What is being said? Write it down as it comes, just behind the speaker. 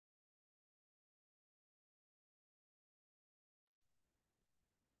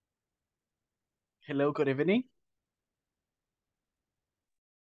Hello, good evening.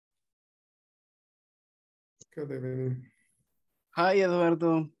 Good evening. Hi,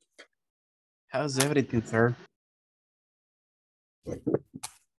 Eduardo. How's everything, sir?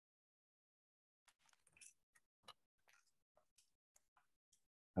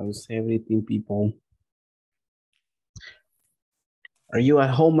 How's everything, people? Are you at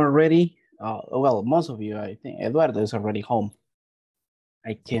home already? Well, most of you, I think. Eduardo is already home.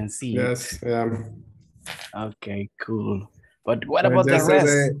 I can see Yes, it. yeah. Okay, cool. But what about the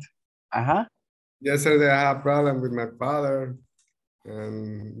Yesterday, rest? Uh-huh. yesterday I had a problem with my father,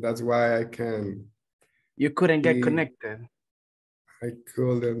 and that's why You couldn't get be connected. I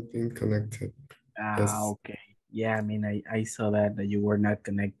couldn't be connected. Yes. Okay. Yeah, I mean, I saw that you were not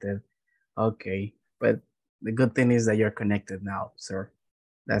connected. Okay. But the good thing is that you're connected now, sir.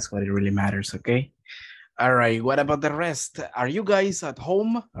 That's what it really matters, okay? All right, what about the rest? Are you guys at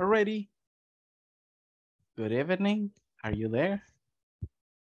home already? Good evening. Are you there?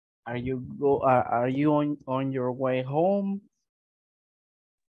 Are you on your way home?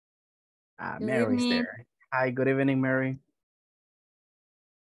 Good Mary's evening. there. Hi, good evening, Mary.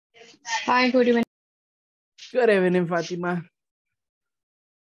 Hi, good evening. Good evening, Fatima.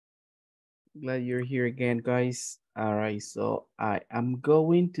 Glad you're here again, guys. All right, so I am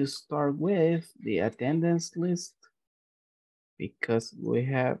going to start with the attendance list because we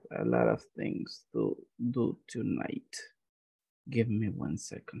have a lot of things to do tonight. Give me 1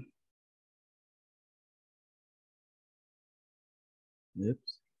 second. Oops,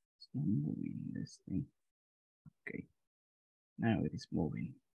 it's not moving this thing. Okay, now it is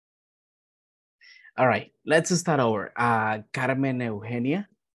moving. All right, let's start over. Carmen Eugenia.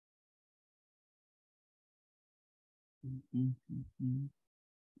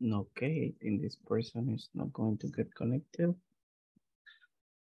 Okay, I think this person is not going to get connected.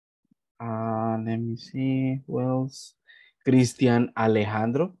 Let me see who else. Cristian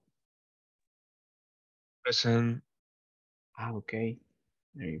Alejandro. Present. Okay,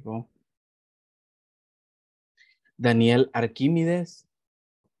 there you go. Daniel Arquímedes.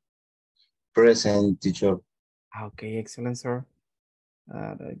 Present, teacher. Okay, excellent, sir.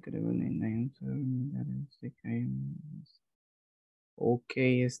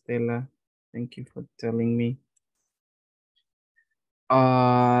 Okay, Estela. Thank you for telling me.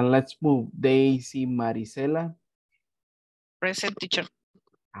 Let's move. Daisy Marisela. Present, teacher.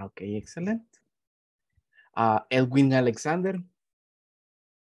 Okay, excellent. Edwin Alexander.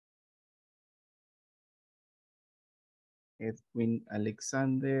 Edwin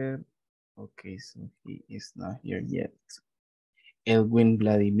Alexander. Okay, so he is not here yet. Edwin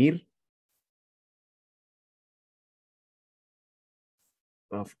Vladimir.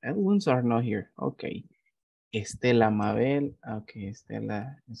 Both Edwins are not here. Okay. Estela Mabel. Okay,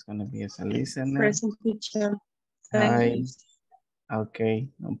 Estela is going to be as a listener. Present, teacher. Hi. Okay,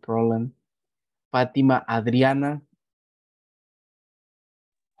 no problem. Fatima Adriana.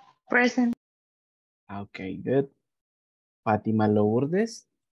 Present. Okay, good. Fatima Lourdes.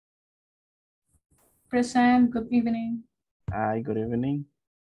 Present, good evening. Hi, good evening.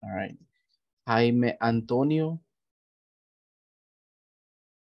 All right. Jaime Antonio.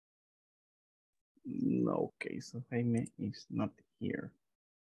 Okay, so Jaime is not here.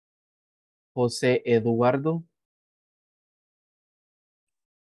 Jose Eduardo.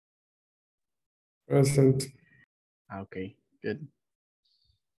 Present. Okay, good.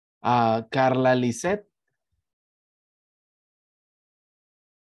 Carla Lisette.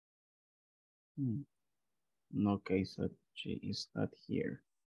 Okay, so she is not here.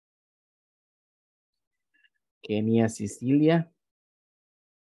 Kenia Cecilia.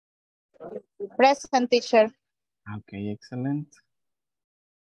 Present, teacher. Okay, excellent.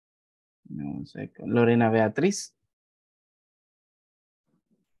 Give me 1 second. Lorena Beatriz.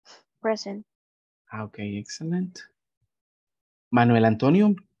 Present. Okay, excellent. Manuel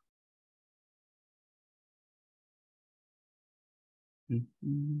Antonio.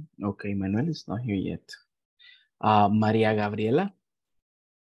 Okay, Manuel is not here yet. Maria Gabriela.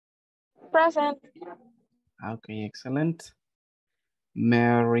 Present. Okay, excellent.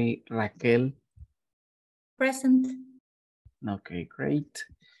 Mary Raquel. Present. Okay, great.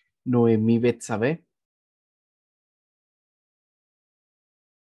 Noemi Betsabe.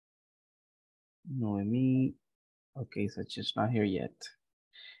 Noemi. Okay, so she's not here yet.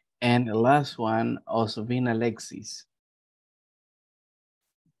 And the last one, Osvin Alexis.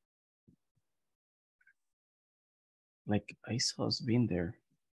 Like I saw Osvin there.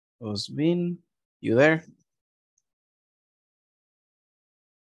 Osvin, you there?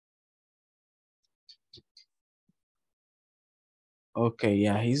 Okay,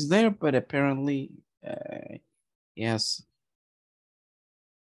 yeah, he's there, but apparently, yes.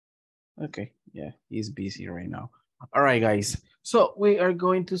 Okay, yeah, he's busy right now. All right, guys. So we are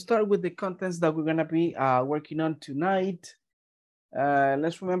going to start with the contents that we're gonna be working on tonight.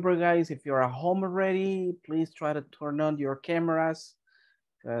 Let's remember, guys, if you're at home already, please try to turn on your cameras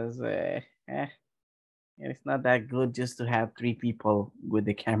because it's not that good just to have 3 people with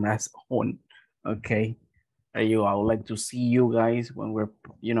the cameras on. Okay. I would like to see you guys when we're,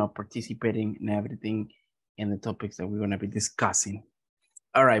 participating in everything in the topics that we're going to be discussing.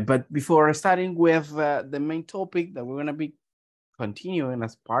 All right. But before starting with the main topic that we're going to be continuing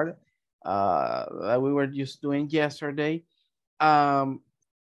as part that we were just doing yesterday, I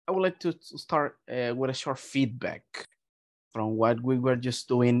would like to start with a short feedback from what we were just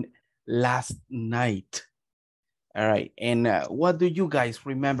doing last night. All right. And what do you guys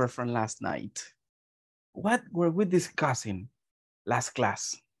remember from last night? What were we discussing last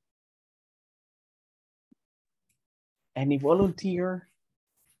class? Any volunteer?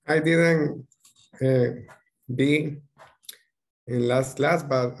 I didn't be in last class,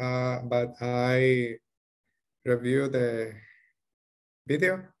 but I reviewed the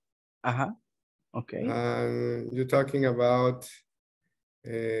video. Okay. And you're talking about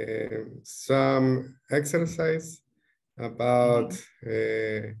some exercise about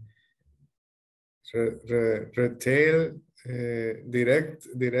retail, direct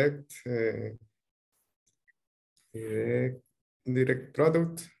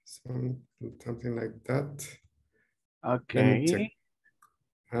product, something like that. Let me check. Okay.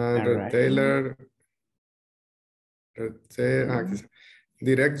 And All right. retailer,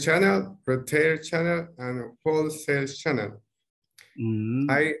 direct channel, retail channel, and wholesale channel.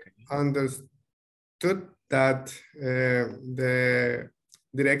 I understood that the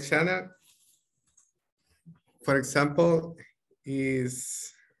direct channel, for example,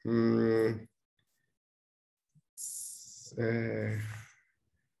 is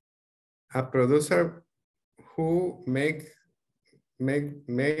a producer who made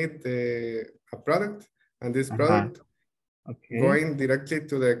a product, and this product going directly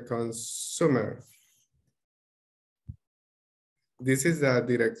to the consumer. This is a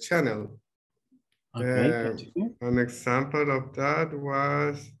direct channel. Okay, an example of that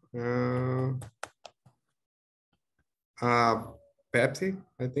was Pepsi,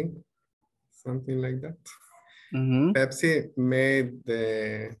 I think, something like that. Pepsi made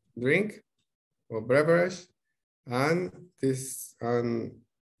the drink or beverage, and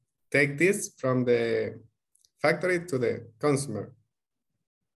take this from the factory to the consumer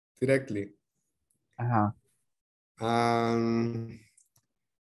directly.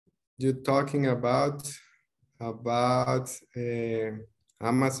 You're talking about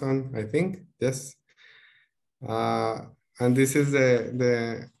Amazon, I think, yes. And this is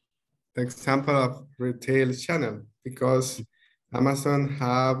the example of retail channel, because Amazon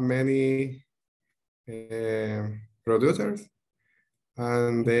have many producers,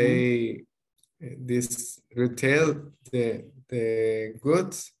 and this retail the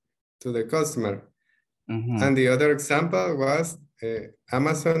goods to the customer. And the other example was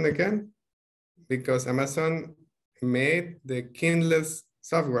Amazon again, because Amazon made the Kindle's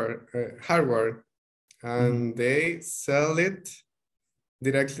software, hardware, and they sell it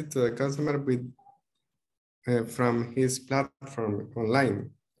directly to the customer with from his platform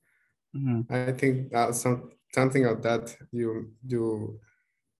online. I think that's something of that you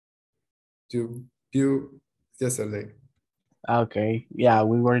view yesterday. Okay, yeah,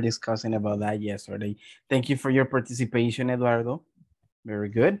 we were discussing about that yesterday. Thank you for your participation, Eduardo. Very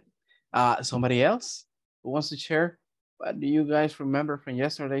good. Somebody else who wants to share? What do you guys remember from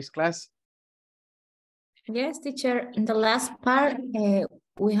yesterday's class? Yes, teacher. In the last part,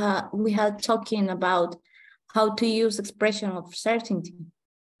 we had talking about how to use expression of certainty.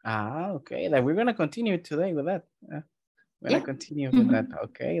 Okay. That we're gonna continue today with that. We're gonna continue with that.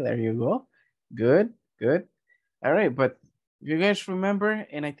 Okay, there you go. Good, good. All right, but if you guys remember,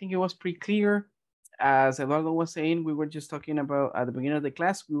 and I think it was pretty clear, as Eduardo was saying, we were just talking about at the beginning of the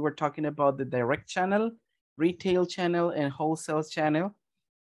class, we were talking about the direct channel, retail channel, and wholesale channel,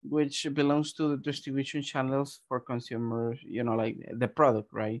 which belongs to the distribution channels for consumers, like the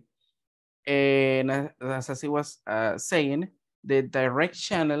product, right? And as he was saying, the direct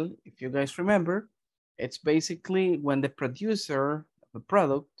channel, if you guys remember, it's basically when the producer of the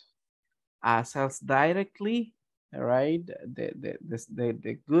product sells directly, right,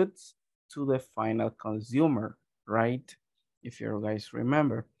 the goods to the final consumer, right? If you guys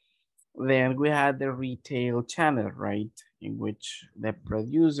remember. Then we had the retail channel, right, in which the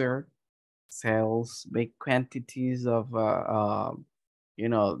producer sells big quantities of, you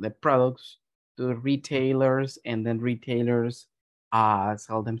know, the products to retailers, and then retailers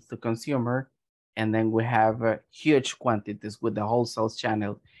sell them to consumer. And then we have huge quantities with the wholesale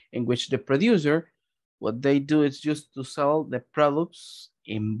channel, in which the producer, what they do is just to sell the products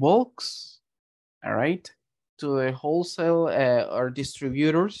in bulks, all right, to the wholesale or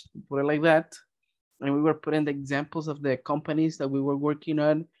distributors, put it like that. And we were putting the examples of the companies that we were working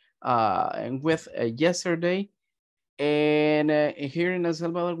on and with yesterday. And here in El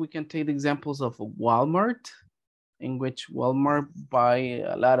Salvador, we can take the examples of Walmart, in which Walmart buy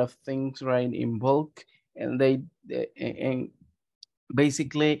a lot of things, right, in bulk, and and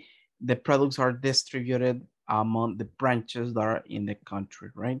basically the products are distributed among the branches that are in the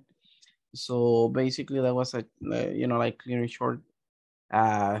country, right? So basically that was a, you know, like clear and short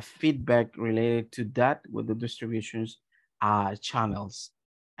feedback related to that with the distributions channels.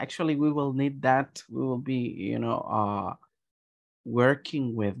 Actually, we will need that. We will be, you know,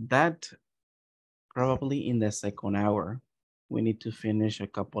 working with that probably in the second hour. We need to finish a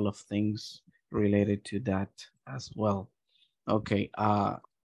couple of things related to that as well. Okay, I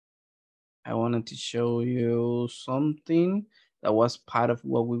wanted to show you something that was part of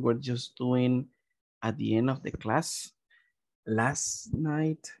what we were just doing at the end of the class last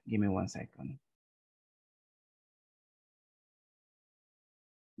night. Give me 1 second.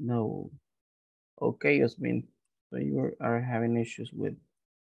 No. Okay, Yasmin. So you are having issues with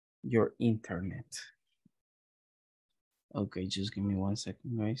your internet. Okay, just give me 1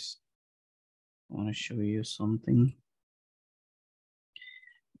 second, guys. I want to show you something.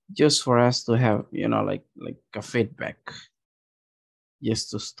 Just for us to have, you know, like a feedback.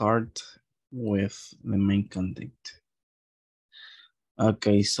 Just to start with the main content.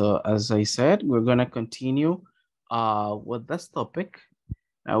 Okay, so as I said, we're gonna continue with this topic.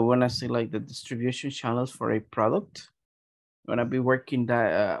 Now we're gonna see like the distribution channels for a product. We're gonna be working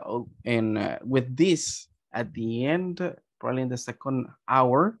that with this at the end, probably in the second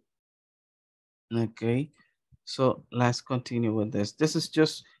hour. Okay, so let's continue with this. This is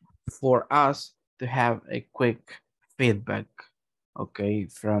just for us to have a quick feedback, okay,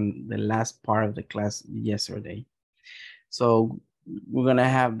 from the last part of the class yesterday. So we're gonna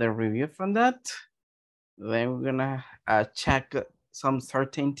have the review from that. Then we're gonna check some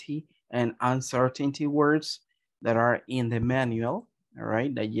certainty and uncertainty words that are in the manual, all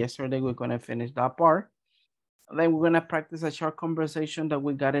right? That yesterday we're gonna finish that part. Then we're gonna practice a short conversation that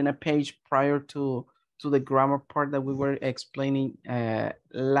we got in a page prior to the grammar part that we were explaining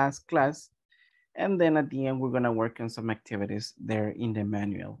last class. And then at the end, we're gonna work on some activities there in the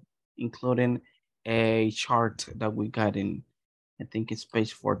manual, including a chart that we got in, I think it's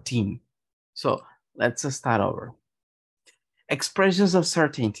page 14. So let's start over. Expressions of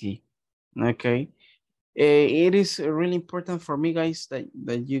certainty, okay? It is really important for me, guys,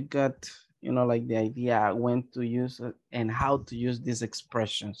 that you got, you know, like the idea when to use it and how to use these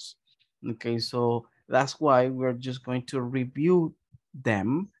expressions. Okay, so that's why we're just going to review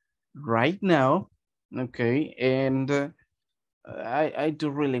them right now. Okay, and I do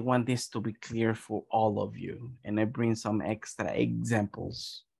really want this to be clear for all of you, and I bring some extra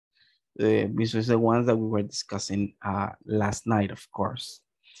examples. These are the ones that we were discussing last night, of course.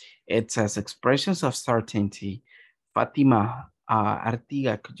 It says expressions of certainty. Fatima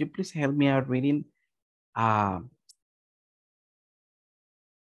Artiga, could you please help me out reading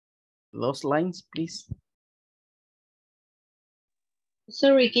those lines, please?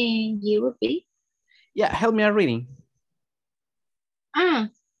 Sorry, can you repeat? Yeah, help me out reading.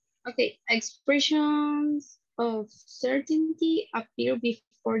 Okay. Expressions of certainty appear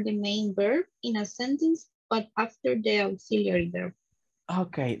before the main verb in a sentence, but after the auxiliary verb.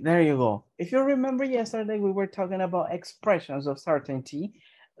 Okay, there you go. If you remember yesterday, we were talking about expressions of certainty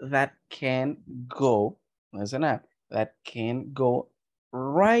that can go, listen up, that can go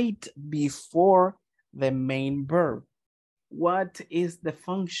right before the main verb. What is the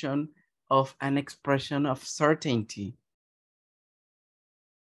function of an expression of certainty?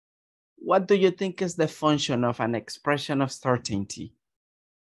 What do you think is the function of an expression of certainty?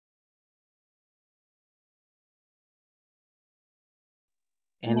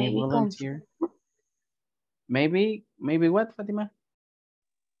 Any volunteer? Maybe what, Fatima?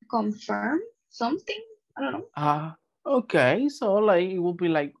 Confirm something? I don't know. Okay, so like it will be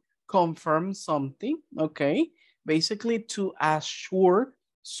like confirm something, okay? Basically to assure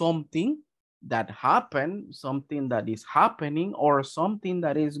something that happened, something that is happening, or something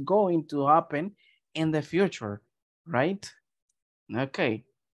that is going to happen in the future, right? Okay,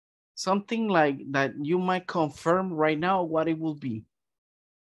 something like that you might confirm right now what it will be.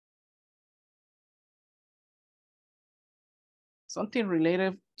 Something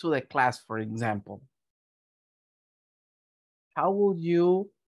related to the class, for example. How would you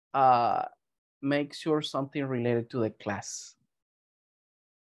make sure something related to the class?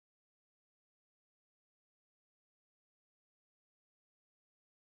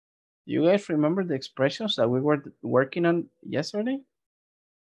 You guys remember the expressions that we were working on yesterday?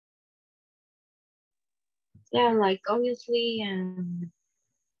 Yeah, like obviously and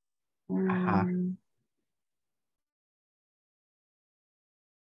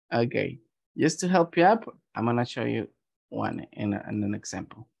Okay, just to help you up, I'm gonna show you one in an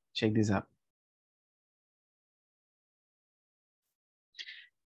example. Check this out.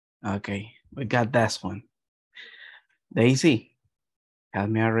 Okay, we got this one. Daisy, help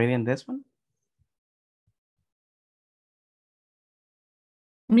me out reading this one.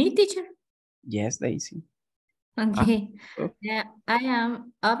 Me, teacher? Yes, Daisy. Okay. Yeah, I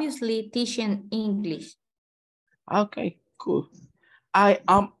am obviously teaching English. Okay, cool. I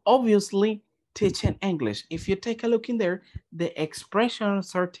am obviously teaching English. If you take a look in there, the expression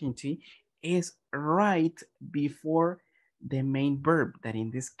certainty is right before the main verb. That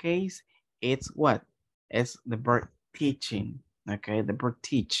in this case, it's what? It's the verb teaching. Okay, the verb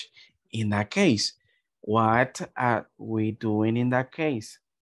teach. In that case, what are we doing in that case?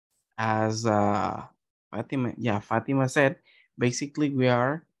 As Fatima said, basically we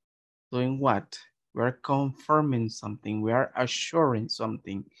are doing what? We are confirming something. We are assuring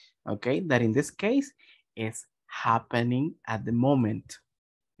something, okay? That in this case is happening at the moment.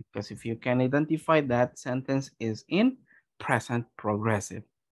 Because if you can identify that sentence is in present progressive,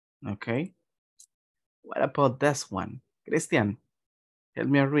 okay? What about this one? Christian, help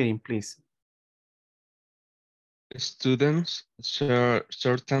me out reading, please. Students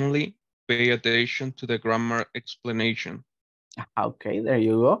certainly pay attention to the grammar explanation. Okay, there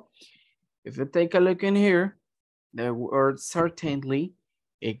you go. If you take a look in here, the word certainly,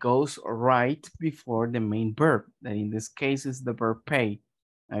 it goes right before the main verb. That in this case is the verb pay.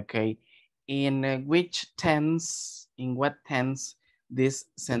 Okay. In which tense, in what tense this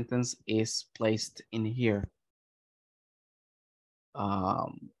sentence is placed in here?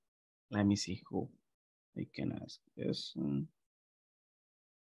 Let me see who I can ask this.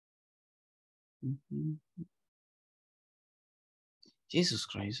 Jesus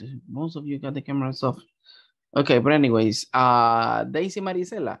Christ, most of you got the cameras off. Okay, but anyways, Daisy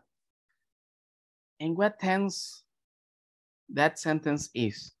Marisela, in what tense that sentence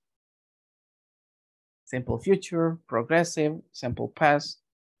is? Simple future, progressive, simple past.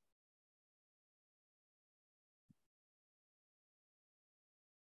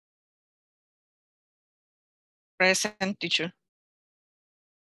 Present, teacher.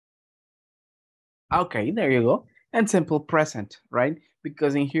 Okay, there you go. And simple present, right?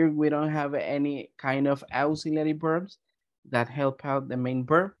 Because in here we don't have any kind of auxiliary verbs that help out the main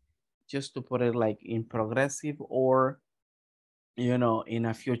verb, just to put it like in progressive or, you know, in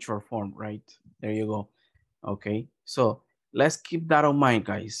a future form, right? There you go. Okay, so let's keep that in mind,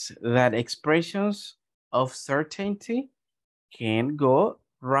 guys, that expressions of certainty can go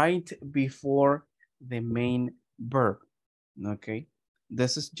right before the main verb. Okay,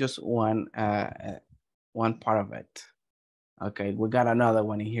 this is just one part of it. Okay, we got another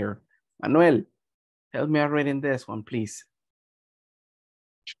one in here. Manuel, help me out reading this one, please.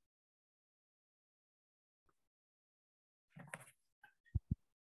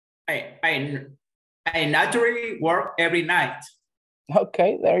 I naturally work every night.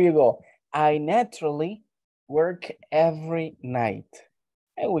 Okay, there you go. I naturally work every night.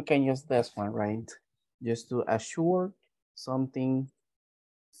 And we can use this one, right? Just to assure something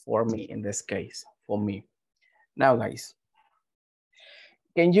for me in this case, for me. Now, guys,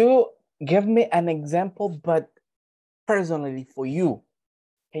 can you give me an example, but personally for you?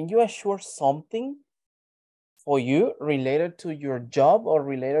 Can you assure something for you related to your job or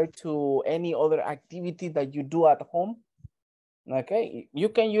related to any other activity that you do at home? Okay, you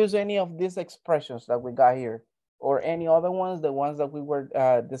can use any of these expressions that we got here or any other ones, the ones that we were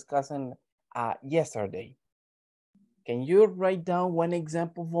discussing yesterday. Can you write down one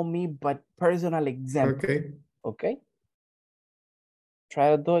example for me, but personal example? Okay. Okay.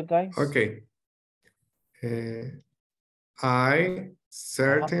 Try to do it, guys. Okay. I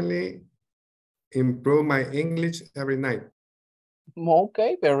certainly improve my English every night.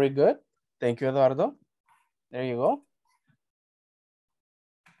 Okay, very good. Thank you, Eduardo. There you go.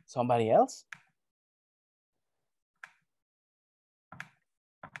 Somebody else?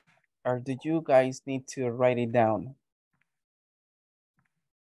 Or did you guys need to write it down?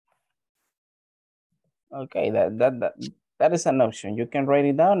 Okay, that is an option. You can write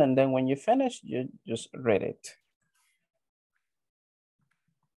it down and then when you finish, you just read it.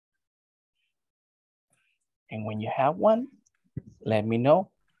 And when you have one, let me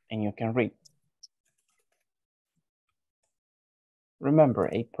know and you can read. Remember,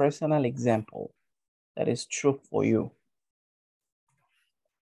 a personal example that is true for you.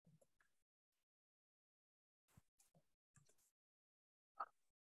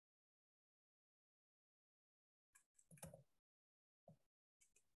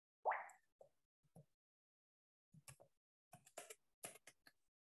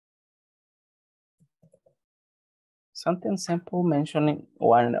 Something simple, mentioning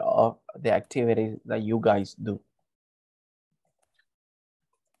one of the activities that you guys do.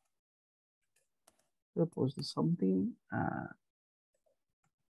 Propose something.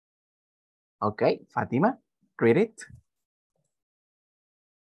 Okay, Fatima, read it.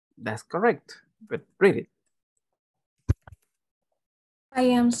 That's correct, but read it. I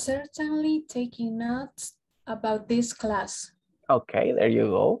am certainly taking notes about this class. Okay, there you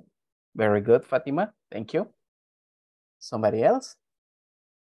go. Very good, Fatima. Thank you. Somebody else?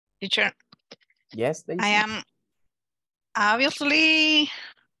 Teacher, Yes, Daisy. I am obviously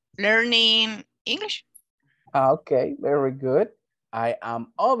learning English. Okay, very good. I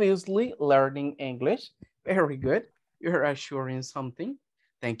am obviously learning English. Very good. You're assuring something.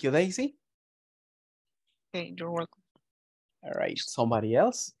 Thank you, Daisy. Okay, you're welcome. All right, somebody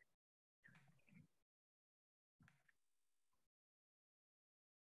else?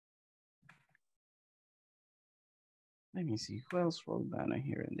 Let me see who else wrote down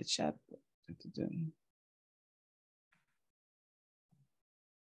here in the chat.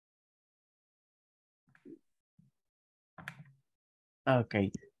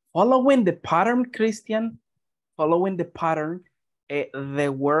 Okay, following the pattern, Christian, following the pattern,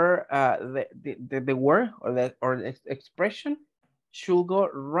 the word, the word or the expression should go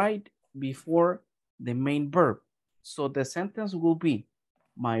right before the main verb. So the sentence will be,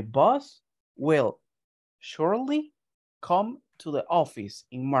 my boss will surely come to the office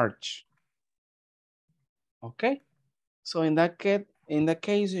in March. Okay, so in that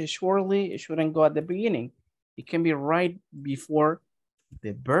case, surely it shouldn't go at the beginning. It can be right before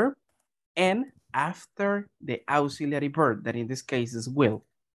the verb and after the auxiliary verb, that in this case is will.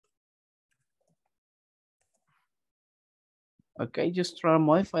 Okay, just try to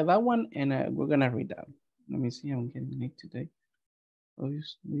modify that one and we're gonna read that. Let me see, I'm getting late today,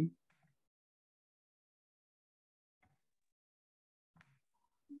 obviously.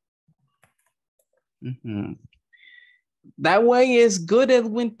 That way is good,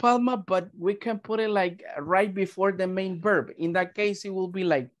 Edwin Palma, but we can put it like right before the main verb. In that case, it will be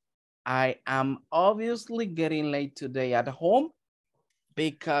like, I am obviously getting late today at home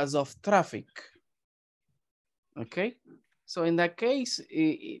because of traffic. Okay, so in that case,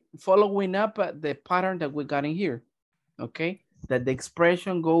 following up the pattern that we got in here, okay, that the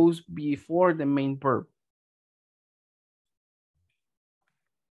expression goes before the main verb.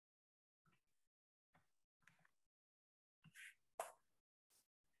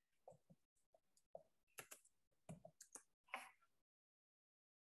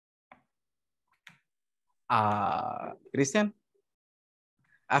 Christian?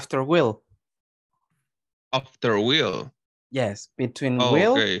 After will. After will. Yes, between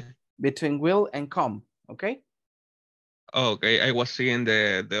okay. will and come, okay? Okay, I was seeing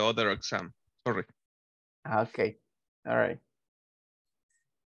the other exam, sorry. Okay, all right.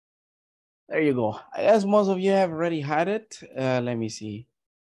 There you go. I guess most of you have already had it. Let me see.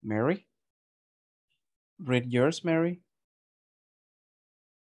 Mary? Read yours, Mary.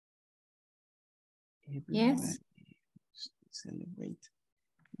 Yes. Celebrate.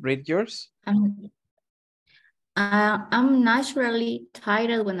 Read yours. I'm naturally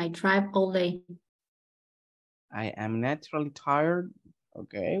tired when I drive all day. I am naturally tired,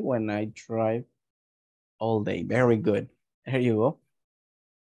 okay, when I drive all day. Very good. There you go.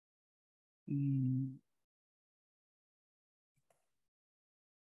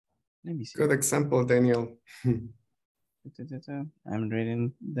 Let me see. Good example, Daniel. I'm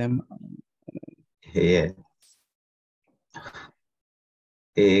reading them. Yeah.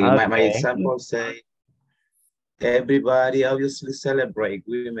 Okay. My example say, everybody obviously celebrate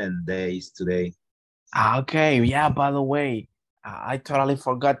Women's Days today. Okay, yeah, by the way, I totally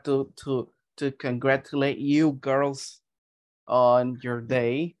forgot to congratulate you girls on your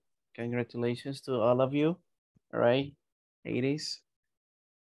day. Congratulations to all of you. All right, ladies.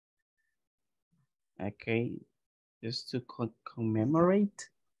 Okay, just to commemorate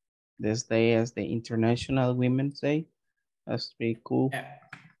this day as the International Women's Day. That's pretty cool. Yeah.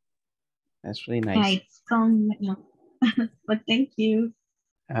 That's really nice. But thank you.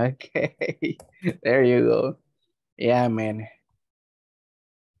 Okay, there you go. Yeah, man.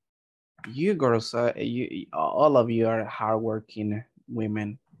 You girls, all of you are hardworking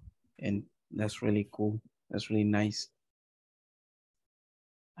women, and that's really cool. That's really nice.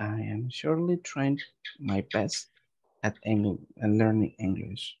 I am surely trying my best at English and learning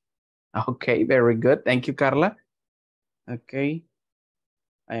English. Okay, very good. Thank you, Carla. Okay,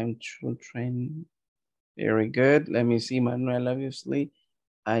 I am trying. Very good. Let me see, Manuel. Obviously,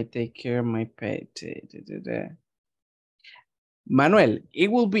 I take care of my pet. Manuel, it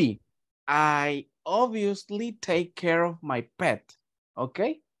will be, I obviously take care of my pet,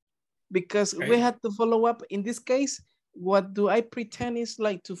 okay? Because we had to follow up. In this case, what do I pretend is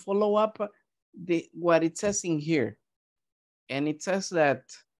like to follow up what it says in here. And it says that,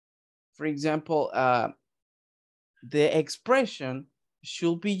 for example, the expression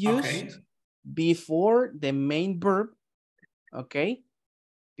should be used before the main verb, okay?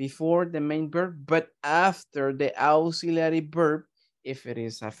 Before the main verb, but after the auxiliary verb if it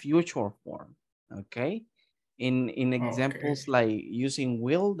is a future form, okay? In examples like using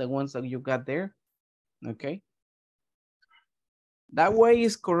will, the ones that you got there, okay? That way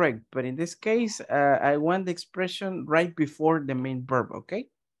is correct, but in this case, I want the expression right before the main verb, okay?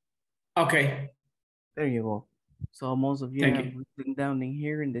 Okay. There you go. So most of you have written down in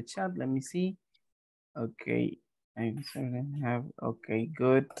here in the chat. Let me see. Okay, I have, okay,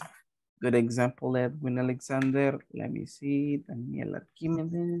 good. Good example, Edwin Alexander. Let me see, Daniel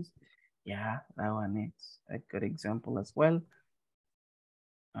Archimedes. Yeah, that one is a good example as well.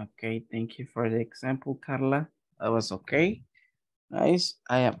 Okay, thank you for the example, Carla. That was okay. Nice.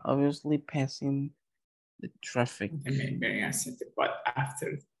 I am obviously passing the traffic. But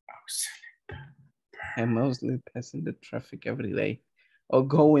after I'm mostly passing the traffic every day or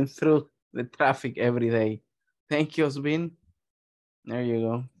going through the traffic every day. Thank you, Osbin. There you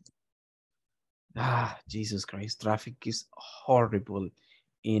go. Ah, Jesus Christ, traffic is horrible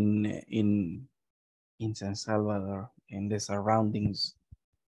in San Salvador, in the surroundings.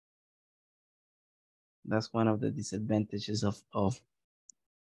 That's one of the disadvantages of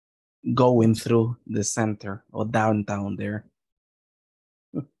going through the center or downtown there.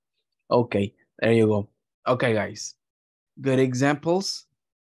 Okay, there you go. Okay, guys, good examples.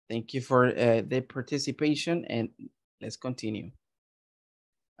 Thank you for the participation, and let's continue.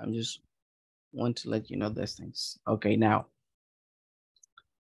 I'm just want to let you know these things. Okay, now.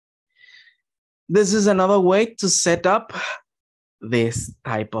 This is another way to set up this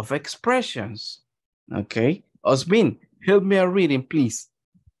type of expressions. Okay, Osbin, help me out reading, please.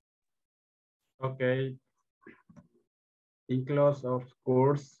 Okay. In close of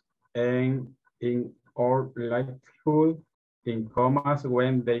course, and in our likelihood, in commas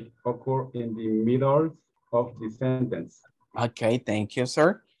when they occur in the middle of the sentence. Okay, thank you,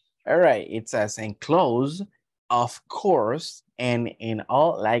 sir. All right, it says enclose, of course, and in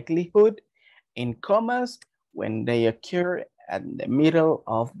all likelihood, in commas when they occur at the middle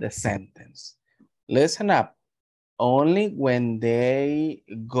of the sentence. Listen up. Only when they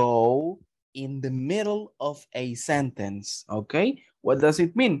go in the middle of a sentence, okay? What does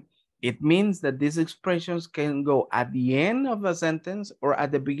it mean? It means that these expressions can go at the end of a sentence or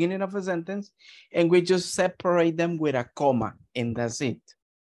at the beginning of a sentence, and we just separate them with a comma, and that's it,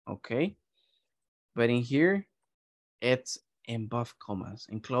 okay? But in here, it's in both commas,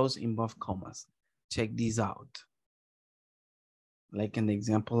 enclosed in both commas. Check these out. Like in the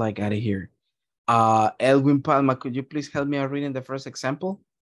example I got it here. Elwin Palma, could you please help me out reading the first example?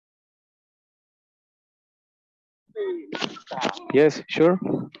 Yes, sure.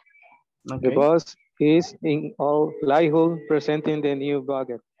 Okay. The boss is in all likelihood presenting the new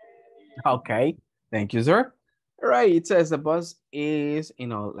budget. Okay, thank you, sir. All right, it says the boss is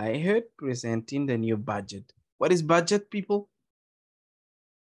in all likelihood presenting the new budget. What is budget, people?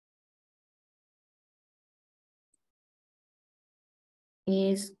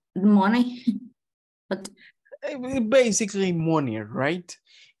 Is money. But basically money, right?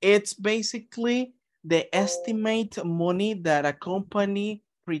 It's basically the estimate money that a company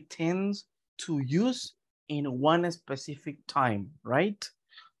pretends to use in one specific time, right?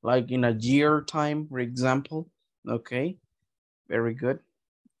 Like in a year time, for example. Okay, very good.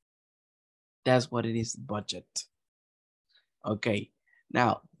 That's what it is, budget. Okay,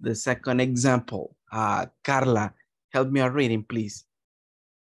 now the second example. Carla, help me out reading, please.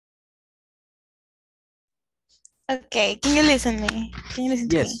 Okay, can you listen to me? Can you listen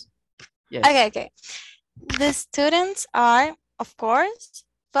to me? Yes. Okay. The students are, of course,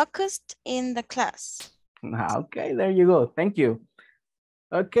 focused in the class. Okay, there you go. Thank you.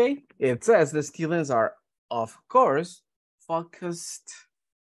 Okay, it says the students are, of course, focused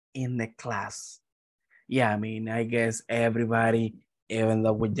in the class. Yeah, I mean, I guess everybody even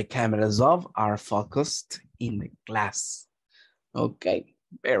though with the cameras off, are focused in the class. Okay,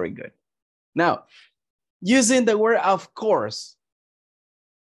 very good. Now, using the word of course.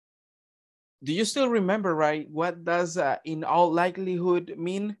 Do you still remember, right? What does in all likelihood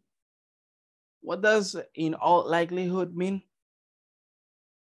mean? What does in all likelihood mean?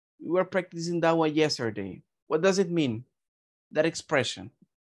 We were practicing that one yesterday. What does it mean? That expression.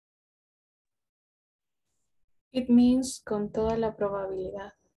 It means con toda la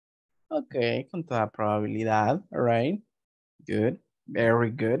probabilidad. Okay, con toda probabilidad. All right. Good. Very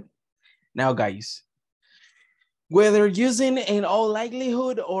good. Now, guys, whether using in all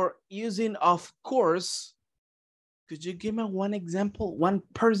likelihood or using of course, could you give me one example, one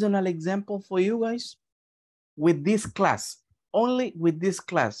personal example for you guys? With this class, only with this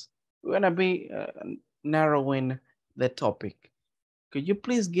class, we're gonna be narrowing the topic. Could you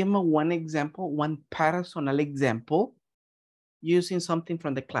please give me one example, one personal example using something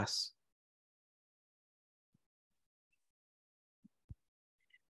from the class?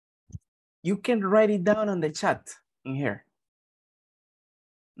 You can write it down on the chat in here.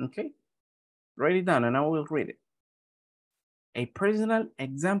 Okay, write it down and I will read it. A personal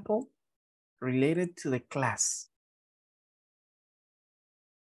example related to the class.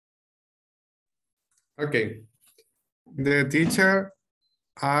 Okay. The teacher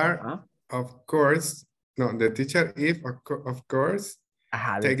are, of course, no, the teacher if, of course,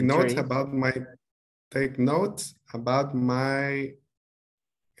 take notes about my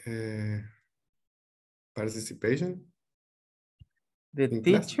participation. The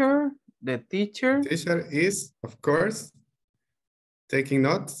teacher is, of course, taking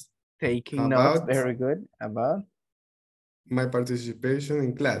notes. Very good. About my participation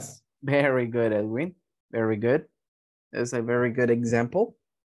in class. Very good, Edwin. Very good. That's a very good example.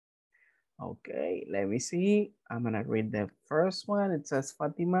 Okay, let me see. I'm gonna read the first one. It says,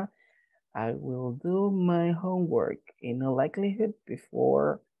 Fatima, I will do my homework in all likelihood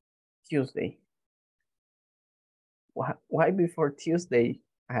before Tuesday. Why before Tuesday,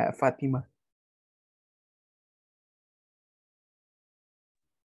 Fatima?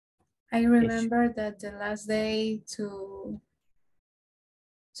 I remember that the last day to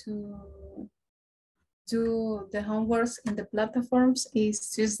do the homeworks in the platforms is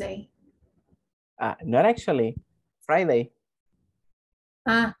Tuesday. Not actually, Friday.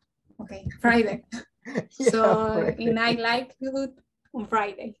 Okay, Friday. Yeah, so Friday. in I likelihood on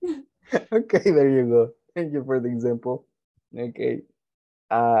Friday. Okay, there you go. Thank you for the example. Okay.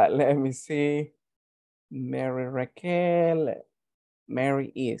 Let me see. Mary Raquel.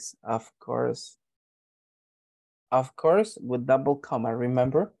 Mary is, of course. Of course, with double comma,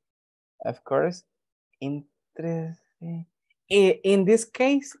 remember? Of course. In this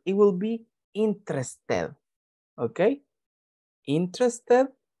case, it will be interested. Okay? Interested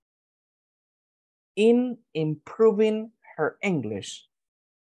in improving her English.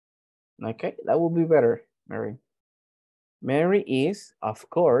 Okay, that will be better, Mary. Mary is, of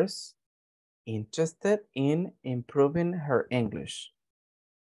course, interested in improving her English.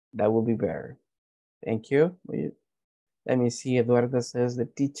 That will be better. Thank you. Let me see. Eduardo says the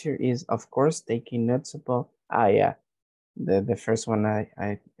teacher is, of course, taking notes about. Yeah. The first one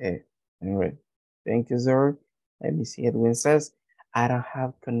I read. Thank you, sir. Let me see. Edwin says, I don't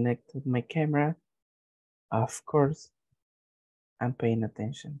have connected my camera. Of course, I'm paying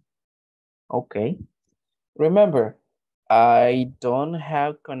attention. Okay. Remember, I don't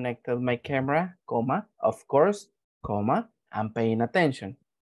have connected my camera, comma, of course, comma, I'm paying attention.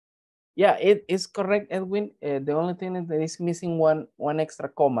 Yeah, it is correct, Edwin. The only thing is that is missing one extra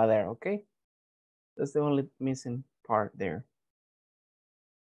comma there, okay? That's the only missing part there.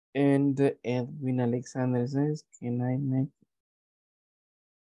 And Edwin Alexander says, can I make?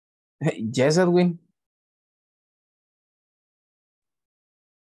 Yes, Edwin.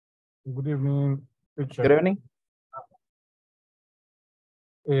 Good evening, teacher. Good evening.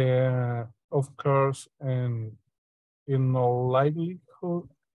 Of course, and in all likelihood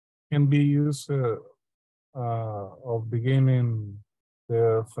can be used of beginning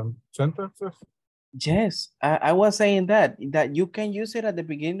the sentences. Yes, I was saying that you can use it at the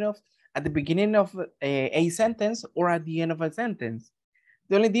beginning of a sentence or at the end of a sentence.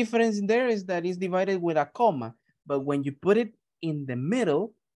 The only difference there is that it's divided with a comma, but when you put it in the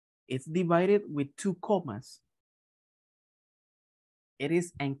middle, it's divided with 2 commas. It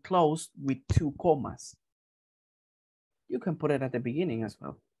is enclosed with 2 commas. You can put it at the beginning as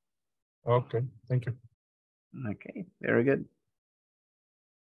well. Okay, thank you. Okay, very good.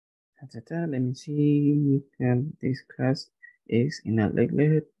 Let me see. This class is in a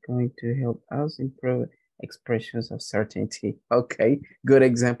likelihood going to help us improve Expressions of certainty. Okay, good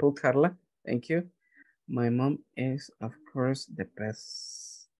example, Carla. Thank you. My mom is, of course, the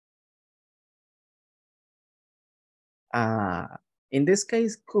best. In this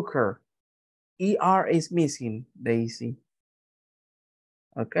case, cooker. ER is missing, Daisy.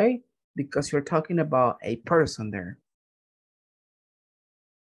 Okay, because you're talking about a person there.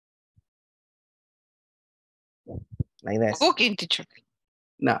 Like this. Cooking, teacher.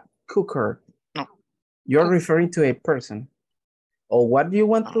 No, cooker. No. You're referring to a person. Or what do you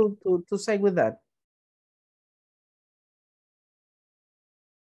want to say with that?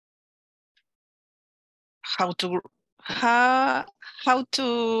 How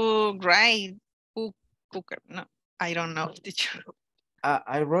to write cooker? No, I don't know, teacher.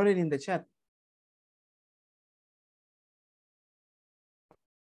 I wrote it in the chat.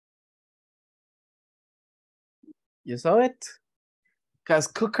 You saw it? Because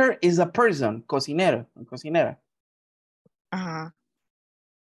cooker is a person, cocinero, cocinera.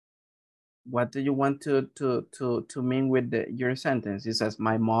 What do you want to mean with your sentence? It says,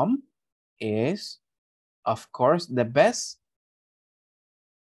 my mom is, of course, the best.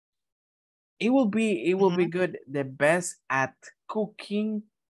 It will be good, the best at cooking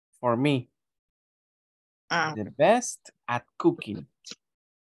for me. The best at cooking.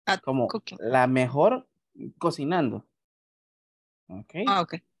 Como cooking. La mejor cocinando. Okay.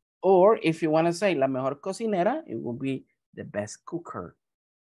 Okay. Or if you want to say la mejor cocinera, it will be the best cooker.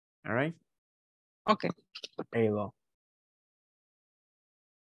 All right. Okay. There you go.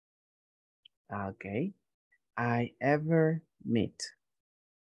 Okay. I ever meet.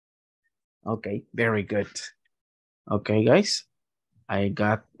 Okay, very good. Okay, guys. I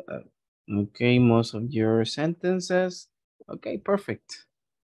got, okay, most of your sentences. Okay, perfect.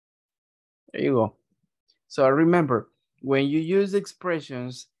 There you go. So remember, when you use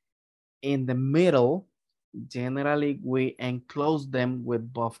expressions in the middle, generally we enclose them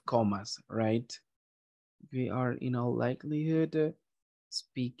with both commas, right? We are in all likelihood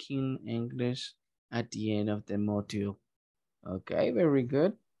speaking English at the end of the module. Okay, very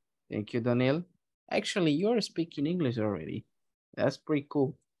good. Thank you, Daniel. Actually, you're speaking English already. That's pretty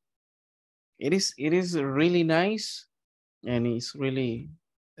cool. It is really nice and it's really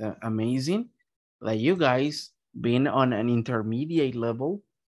amazing. Like you guys being on an intermediate level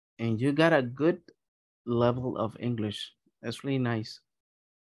and you got a good level of English. That's really nice.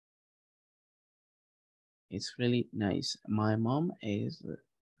 It's really nice. My mom is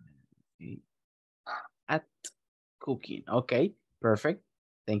at cooking. Okay, perfect.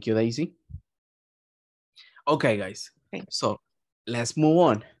 Thank you, Daisy. Okay, guys. So let's move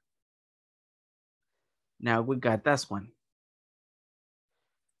on. Now we got this one.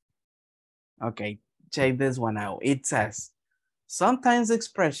 Okay, check this one out. It says, sometimes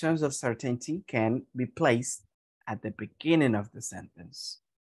expressions of certainty can be placed at the beginning of the sentence.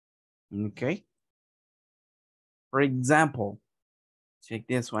 Okay. For example, check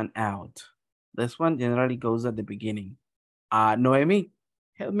this one out. This one generally goes at the beginning. Noemi,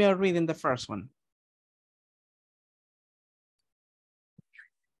 help me out reading the first one.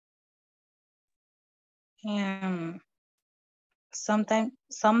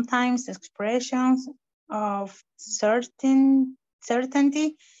 Sometimes expressions of certainty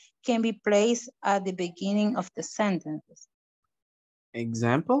can be placed at the beginning of the sentences.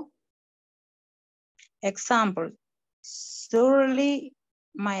 Example? Example, surely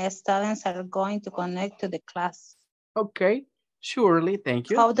my students are going to connect to the class. Okay, surely,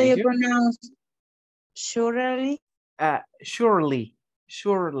 thank you. How do you pronounce surely? Surely.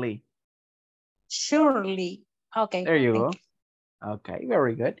 Surely. Okay. There you go. Okay,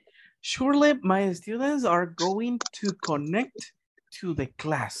 very good. Surely my students are going to connect to the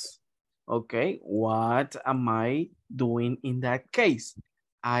class. Okay, what am I doing in that case?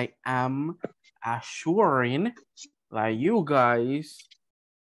 I am assuring that you guys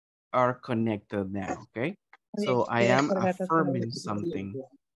are connected now, okay? So I am affirming something.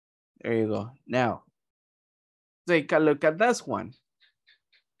 There you go. Now, take a look at this one.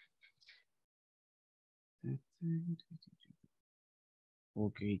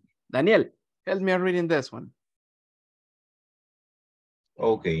 Okay. Daniel, help me reading this one.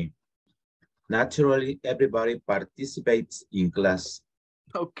 Okay. Naturally, everybody participates in class.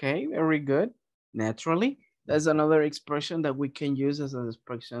 Okay, very good. Naturally, that's another expression that we can use as an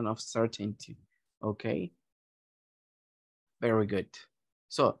expression of certainty. Okay. Very good.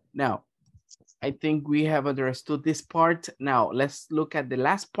 So now, I think we have understood this part. Now, let's look at the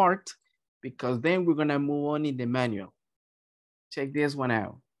last part because then we're going to move on in the manual. Check this one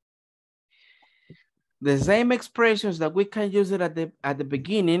out. The same expressions that we can use it at the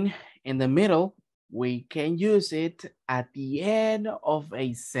beginning, in the middle, we can use it at the end of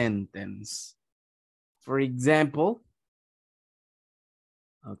a sentence. For example,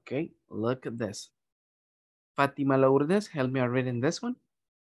 okay, look at this. Fatima Lourdes, help me out reading this one.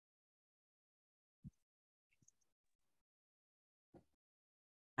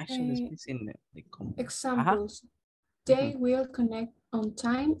 Actually, it's missing the examples. They will connect on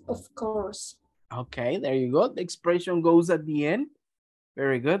time, of course. Okay, there you go. The expression goes at the end.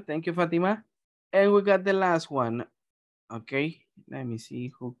 Very good. Thank you, Fatima. And we got the last one. Okay, let me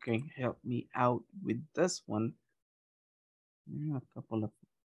see who can help me out with this one. A couple of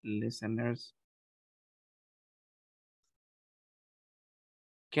listeners.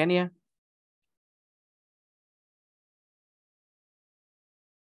 Kenya.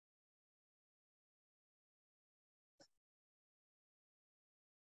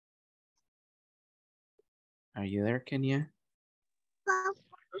 Are you there, Kenya?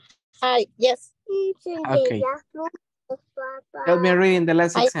 Hi, yes. Okay. Help me reading the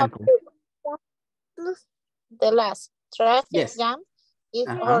last example. The last traffic Yes. jam is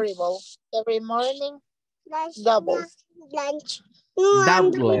horrible. Every morning, double.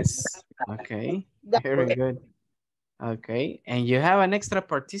 Doubtless. Okay, very good. Okay, and you have an extra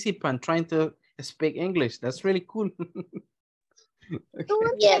participant trying to speak English. That's really cool.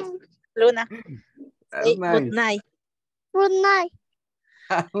 Okay. Yes, Luna. That's nice. Good night. Good night.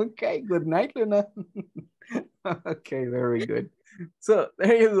 Okay, good night, Luna. Okay, very good. So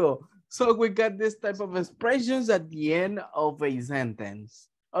there you go. So we got this type of expressions at the end of a sentence.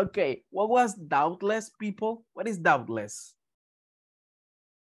 Okay, what was doubtless, people? What is doubtless?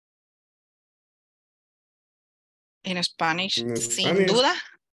 In Spanish, sin duda.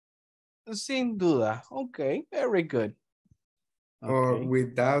 Sin duda. Okay, very good. Okay. Or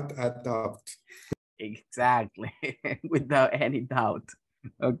without a doubt. Exactly, without any doubt.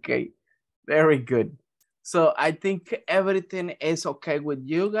 Okay, very good. So I think everything is okay with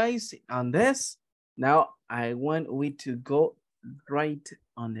you guys on this. Now I want we to go right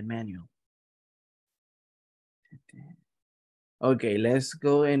on the manual. Okay, let's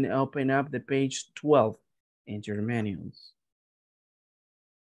go and open up the page 12 in your manuals.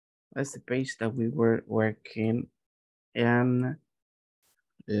 That's the page that we were working in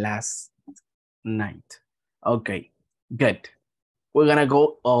last night. Okay, good. We're gonna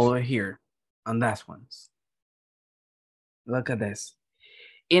go over here on that ones. Look at this.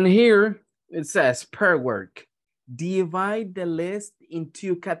 In here, it says per work. Divide the list in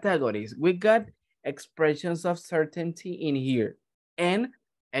two categories. We got expressions of certainty in here and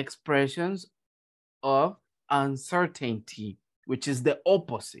expressions of uncertainty, which is the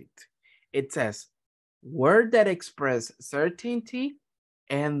opposite. It says words that express certainty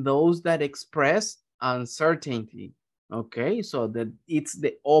and those that express uncertainty. Okay, so that it's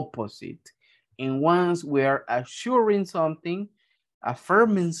the opposite. And once we are assuring something,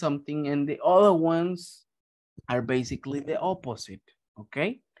 affirming something, and the other ones are basically the opposite.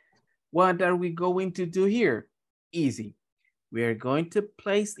 Okay, what are we going to do here? Easy. We are going to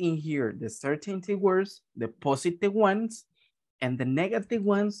place in here the certainty words, the positive ones, and the negative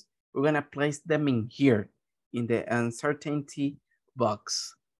ones, we're gonna place them in here in the uncertainty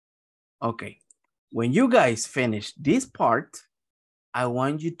box. Okay, when you guys finish this part, I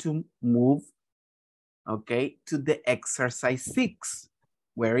want you to move, okay, to the exercise 6,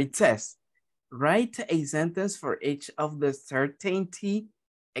 where it says, write a sentence for each of the certainty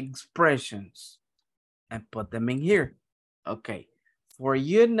expressions and put them in here. Okay, for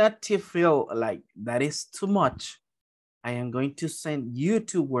you not to feel like that is too much, I am going to send you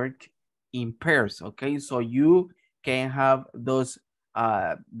to work in pairs, okay? So you can have those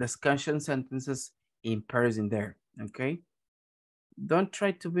discussion sentences in pairs in there, okay? Don't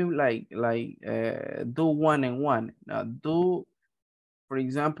try to be do one and one. Now do, for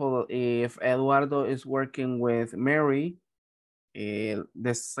example, if Eduardo is working with Mary,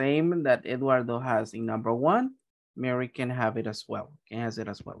 the same that Eduardo has in number 1, Mary can have it as well,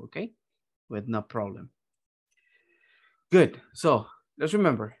 okay? With no problem. Good, so let's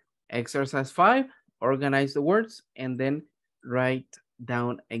remember, exercise 5, organize the words and then write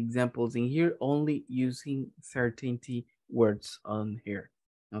down examples in here, only using certainty words on here,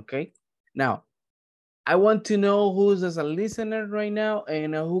 okay? Now, I want to know who's as a listener right now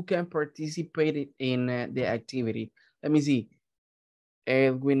and who can participate in the activity. Let me see.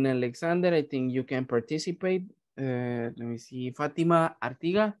 Edwin Alexander, I think you can participate. Let me see. Fatima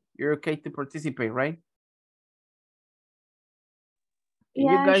Artiga, you're okay to participate, right? Can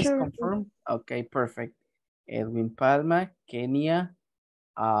you guys confirm? Okay, perfect. Edwin Palma, Kenya,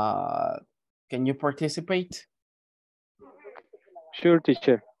 can you participate? Sure,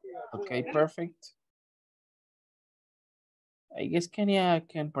 teacher. Okay, perfect. I guess Kenya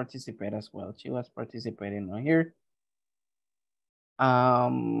can participate as well. She was participating on here.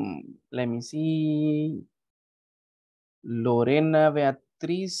 Let me see. Lorena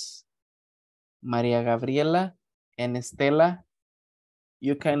Beatriz, Maria Gabriela, and Estela.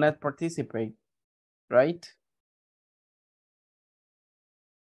 You cannot participate, right?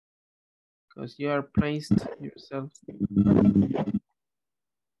 Because you are placed yourself.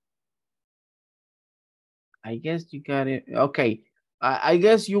 I guess you got it. Okay. I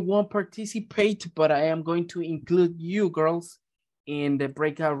guess you won't participate, but I am going to include you girls in the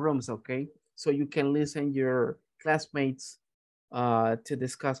breakout rooms, okay? So you can listen your classmates to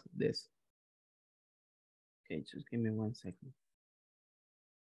discuss this. Okay, just give me 1 second.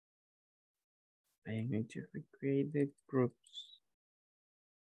 I am going to recreate the groups.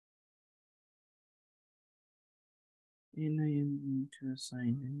 And I am going to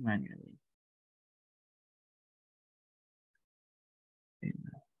assign them manually.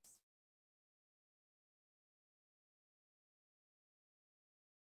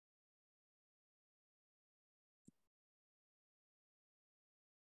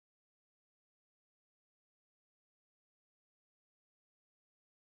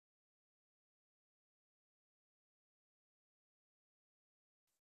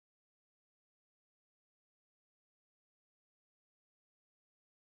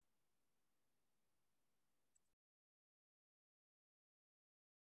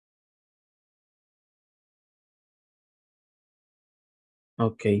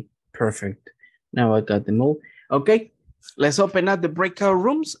 Okay, perfect. Now I got them all. Okay, let's open up the breakout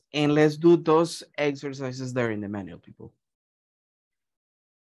rooms and let's do those exercises there in the manual, people.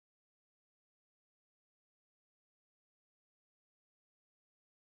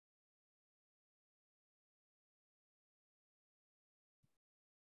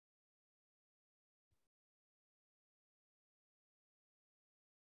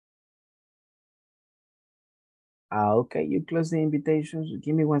 Okay, you close the invitations.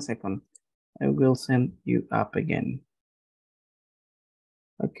 Give me 1 second. I will send you up again.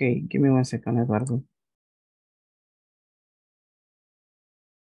 Okay, give me 1 second, Eduardo.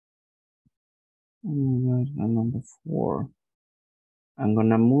 Number 4. I'm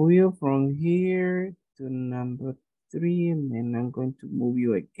gonna move you from here to number 3, and then I'm going to move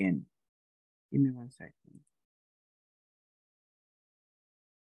you again. Give me 1 second.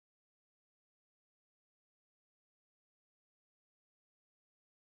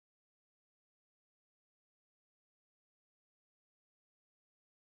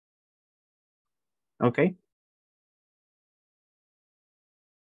 Okay.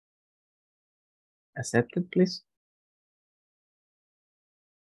 Accepted, please.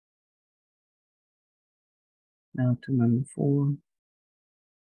 Now to number 4.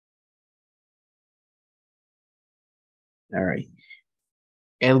 All right.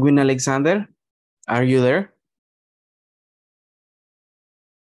 Edwin Alexander, are you there?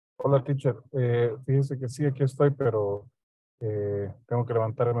 Hola, teacher. Fíjese que sí, aquí estoy, pero tengo que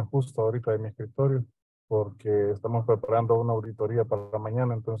levantarme justo ahorita de mi escritorio porque estamos preparando una auditoría para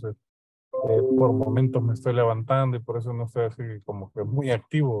mañana, entonces por momentos me estoy levantando y por eso no estoy así como que muy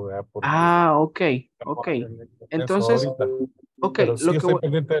activo, ¿verdad? Porque Ok. Entonces, ok, pero sí estoy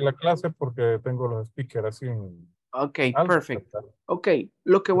pendiente de la clase porque tengo los speakers así en... Ok, perfecto. Ok,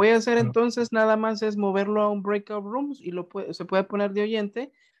 lo que voy a hacer entonces nada más es moverlo a un breakout rooms y se puede poner de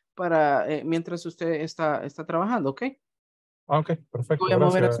oyente para mientras usted está trabajando, ¿ok? Ok, perfecto,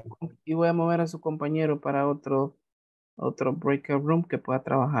 y voy a mover a su compañero para otro breakout room que pueda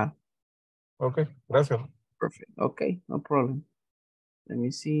trabajar. Ok, gracias. Perfect. Ok, no problem. Let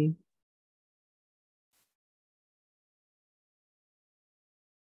me see.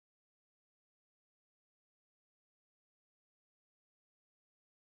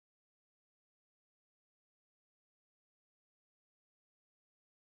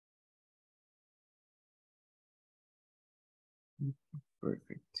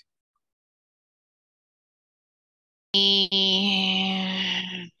 Perfect.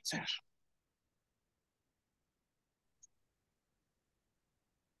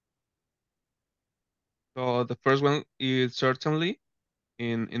 So the first one is certainly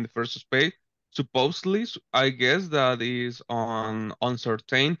in the first space. Supposedly, I guess that is on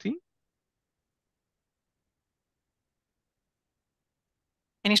uncertainty.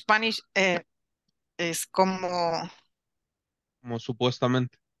 En Spanish es como... Como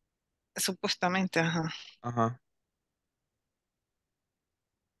supuestamente. Supuestamente, ajá. Ajá.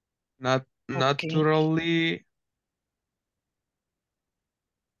 Naturally.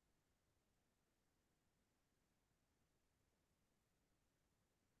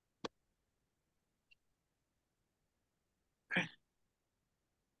 Okay.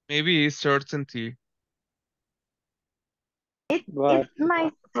 Maybe it's certainty. It's my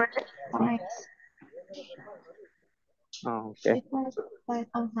first time. Oh, okay.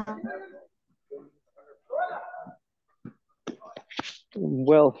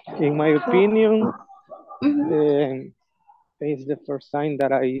 Well, in my opinion, it's the first time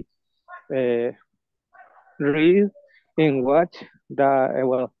that I read and watch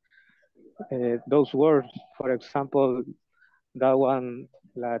those words. For example, that one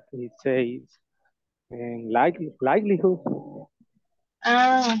that it says likelihood.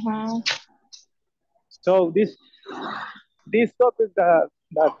 So this topic that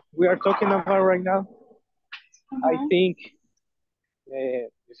we are talking about right now, I think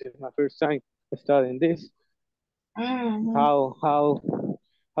this is my first time studying this. How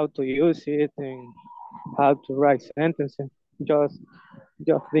to use it and how to write sentences, just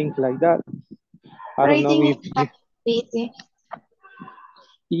things like that. I don't know if easy.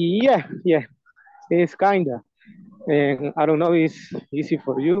 Yeah, it's kinda, and I don't know if it's easy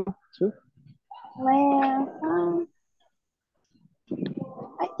for you too. Well,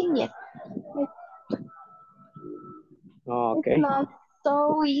 I think yes. Okay. It's not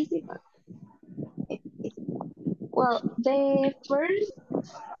so easy, but well, the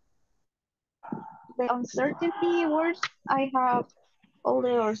uncertainty words, I have all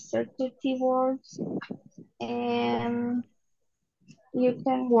the uncertainty words, and you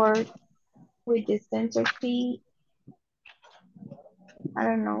can work with the censorship. I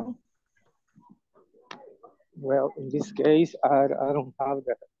don't know. Well, in this case, I don't have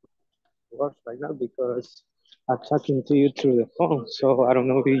the words right now because I'm talking to you through the phone. So I don't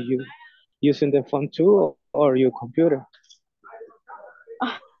know if you using the phone too or your computer.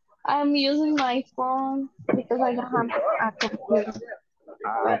 I'm using my phone because I don't have a computer.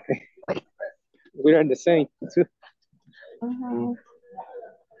 Okay. We're the same too.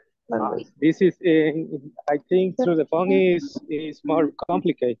 This is, I think, through the phone is more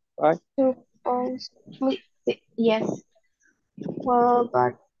complicated, right? Yes. Well,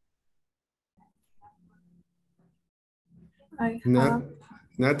 but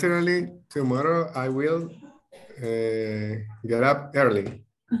naturally, tomorrow I will get up early.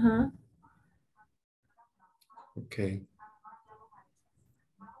 Okay.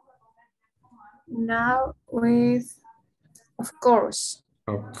 Now with of course.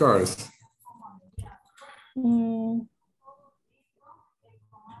 Of course.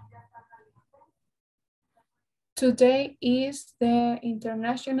 Today is the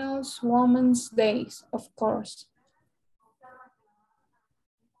International Women's Day, of course.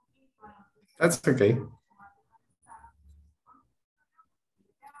 That's okay.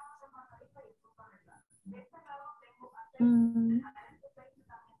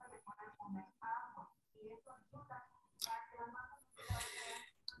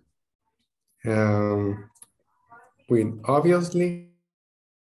 With obviously.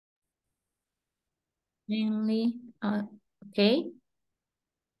 Mainly, okay.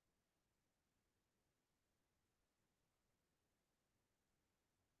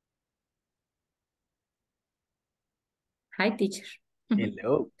 Hi, teacher.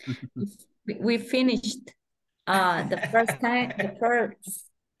 Hello. We finished the first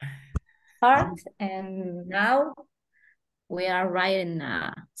part, and now we are writing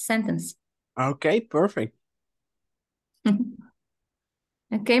a sentence. Okay, perfect.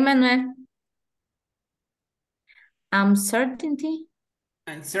 Okay, Manuel. Uncertainty.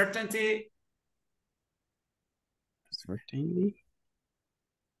 Uncertainty. Certainly.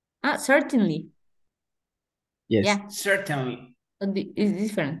 Certainly. Yes. Yeah. Certainly. It's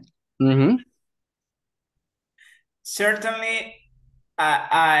different. Certainly,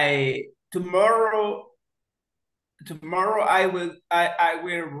 tomorrow I will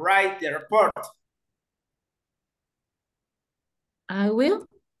write the report. I will?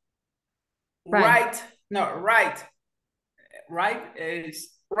 Right. No, right. Right is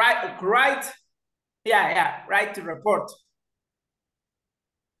right. Yeah, right to report.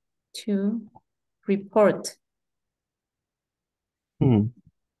 To report.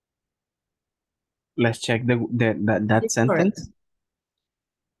 Let's check that sentence.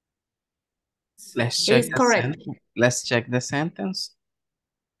 Let's check the sentence. Let's check the sentence.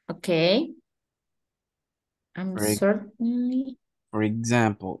 Okay. I'm certainly. For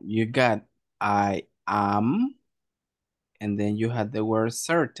example, you got I am, and then you had the word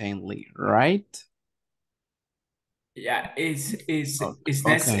certainly, right? Yeah, it's okay.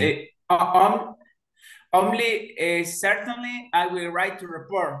 necessary. Only certainly I will write to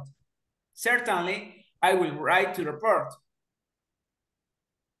report. Certainly I will write to report.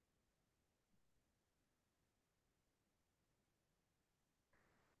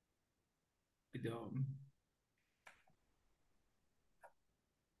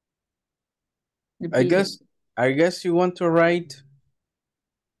 I guess you want to write.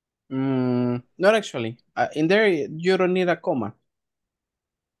 Not actually. In there, you don't need a comma.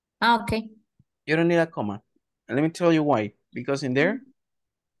 Okay. You don't need a comma. And let me tell you why. Because in there.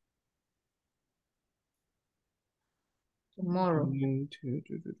 Tomorrow.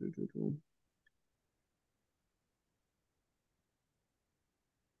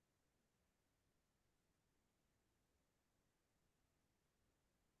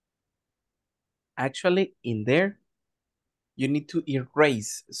 Actually, in there, you need to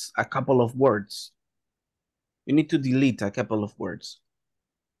erase a couple of words. You need to delete a couple of words.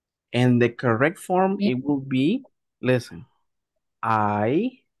 And the correct form, it will be, listen,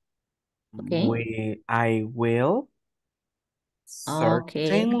 I will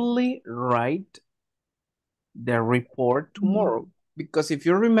certainly write the report tomorrow. Because if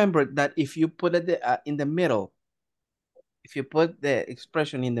you remember that if you put it in the middle, if you put the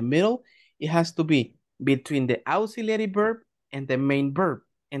expression in the middle, it has to be between the auxiliary verb and the main verb.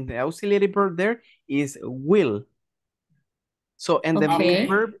 And the auxiliary verb there is will. So, and the main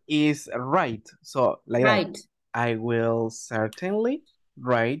verb is write. So, like that. I will certainly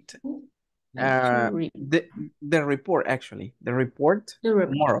write the report, actually. The report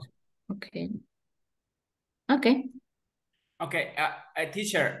tomorrow. Okay. Okay. Okay,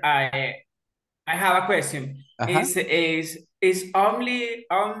 teacher, I have a question. Is only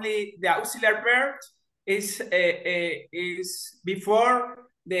the auxiliary verb is before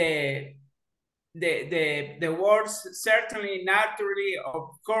the words certainly, naturally, of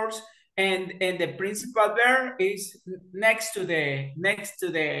course, and the principal verb is next to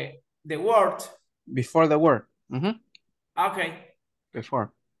the word. Before the word. Okay.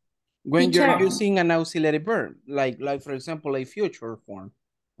 Before. When you're using an auxiliary verb, like for example, a future form.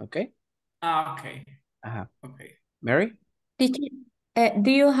 Okay? Okay. Okay. Mary?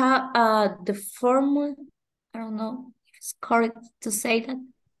 Do you have the formula? I don't know if it's correct to say that.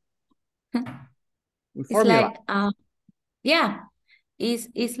 It's like yeah.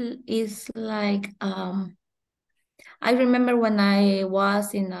 It's like I remember when I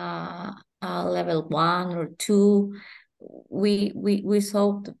was in a level 1 or 2, we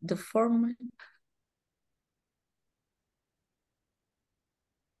saw the formula.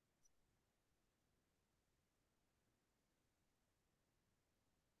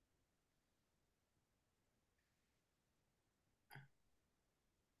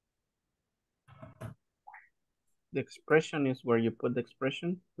 The expression is where you put the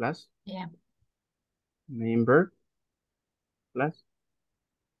expression plus. Yeah. Main verb plus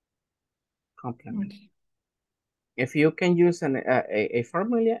complement. Okay. If you can use a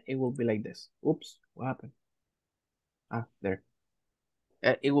formula, it will be like this. Oops, what happened? There.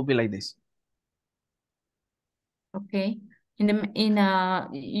 It will be like this. Okay.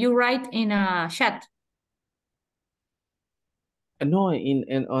 You write in a chat. No,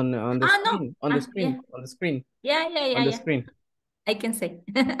 on the screen. No. On the screen. Yeah. On the screen. Yeah. On the screen. I can say.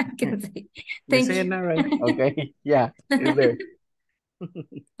 I can say. You say it now, right? Okay. Yeah, it's there.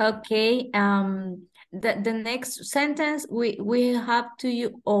 Okay. The next sentence we have to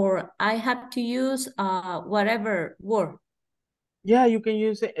use, or I have to use whatever word. Yeah, you can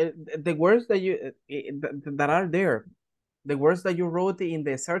use it. The words that you that are there, the words that you wrote in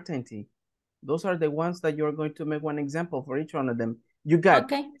the certainty, those are the ones that you're going to make one example for each one of them. You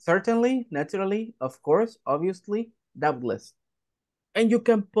got certainly, naturally, of course, obviously, doubtless. And you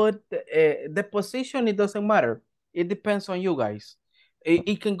can put the position, it doesn't matter. It depends on you guys.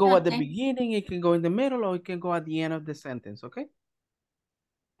 It can go at the beginning, it can go in the middle, or it can go at the end of the sentence, okay?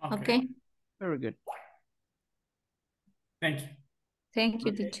 Okay. Very good. Thank you. Thank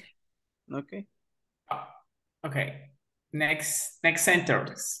you, teacher. Okay. Okay. Next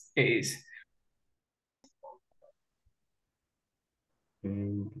sentence is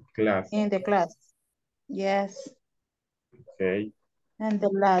in class. In the class. Yes. Okay. And the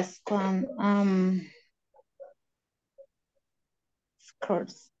last one,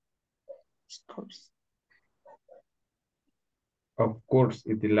 course. Of course,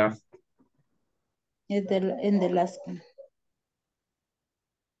 it's the last. In the last one.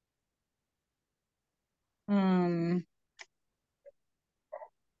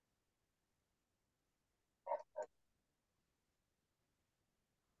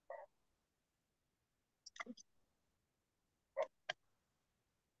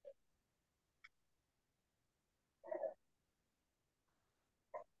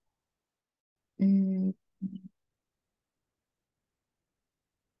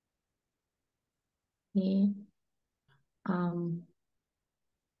 Yeah.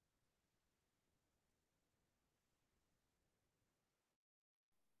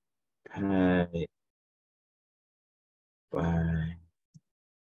 Bye.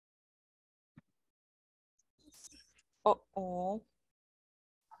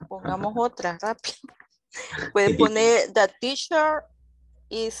 Pongamos otra, rápido. Puede poner the teacher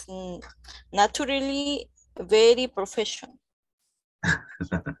is naturally very professional.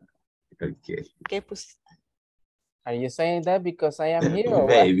 Okay. ¿Qué pusiste? Are you saying that because I am here or what?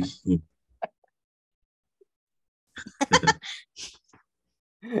 Maybe.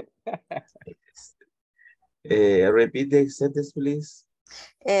 Repeat the sentence, please.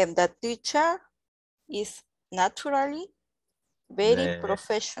 The teacher is naturally very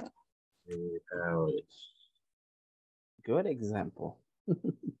professional. Good example.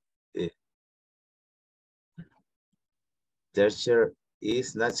 Teacher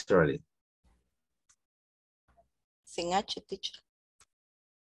is naturally. Sin H, teacher.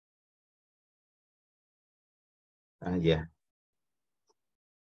 Yeah.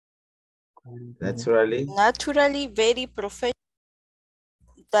 Naturally. Naturally very professional.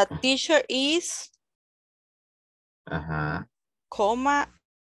 The teacher is, comma,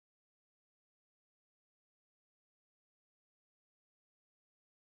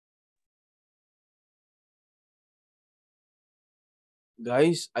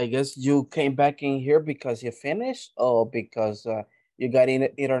 Guys, I guess you came back in here because you finished or because you got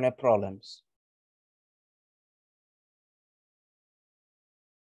internet problems?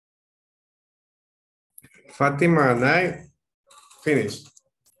 Fatima and I finished.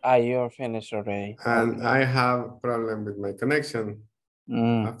 You're finished already. And okay. I have problem with my connection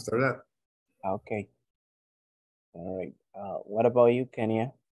after that. Okay. All right. What about you,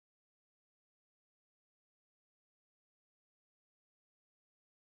 Kenya?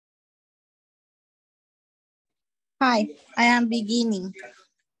 Hi, I am beginning.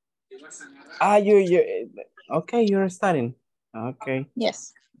 You okay, you're studying. Okay.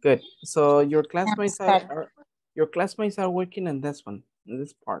 Yes. Good. So your classmates are working on this one, in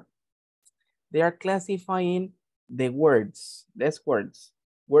this part. They are classifying the words,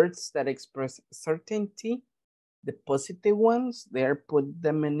 words that express certainty, the positive ones, they are put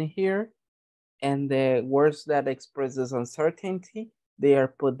them in here, and the words that expresses uncertainty, they are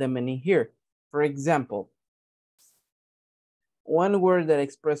put them in here. For example, one word that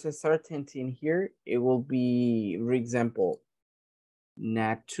expresses certainty in here, it will be, for example,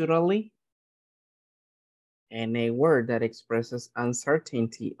 naturally. And a word that expresses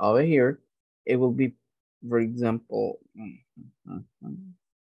uncertainty over here, it will be, for example,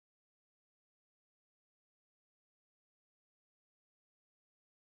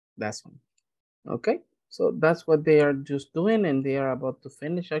 that's one. Okay, so that's what they are just doing, and they are about to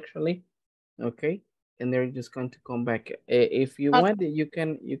finish actually. Okay, and they're just going to come back. If you want, you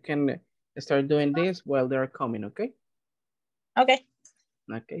can start doing this while they're coming. Okay. Okay.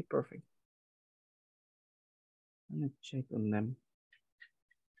 Okay, perfect. I'm gonna check on them.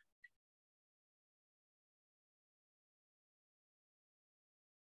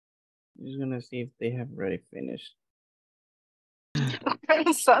 I'm just gonna see if they have already finished.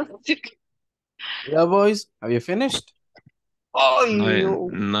 Yeah, boys, have you finished? Oh,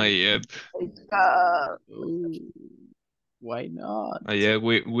 not yet. Why not? Yeah,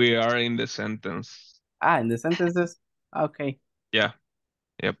 we are in the sentence. In the sentences? Okay. Yeah.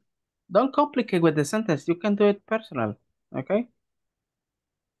 Yep. Don't complicate with the sentence. You can do it personal. Okay?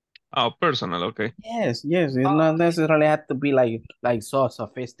 Oh, personal, okay. Yes. It's not necessarily have to be like so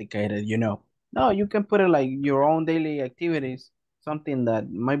sophisticated, you know. No, you can put it like your own daily activities, something that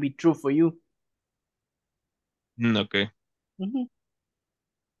might be true for you. Okay.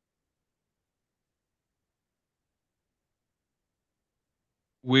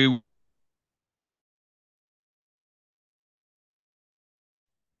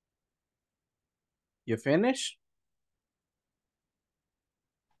 You finish?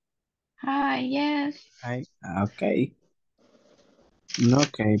 Hi, yes. Hi. Okay.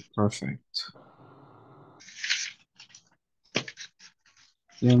 Okay, perfect.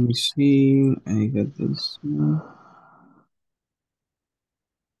 Let me see. I got this one.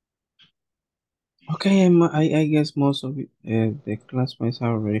 Okay, I guess most of the classmates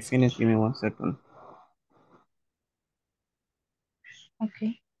have already finished. Give me 1 second.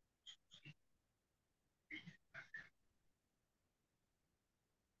 Okay.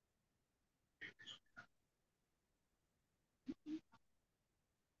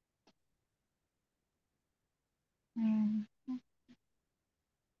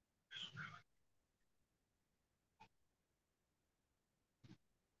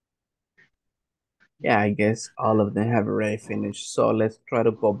 Yeah, I guess all of them have already finished. So let's try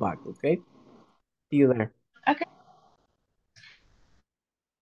to go back, okay? See you there. Okay.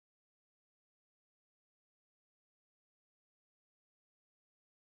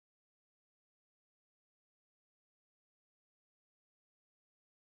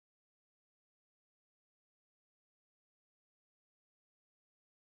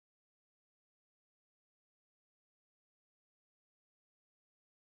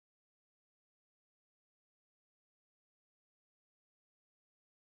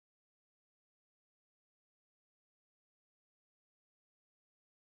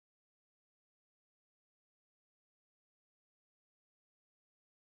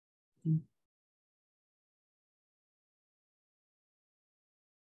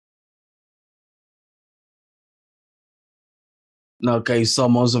 Okay, so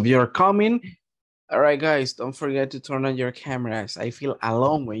most of you are coming. All right, guys, don't forget to turn on your cameras. I feel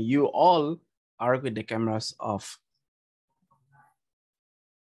alone when you all are with the cameras off.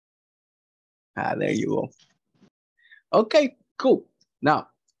 There you go. Okay, cool. Now,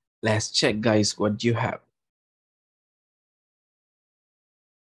 let's check, guys, what you have.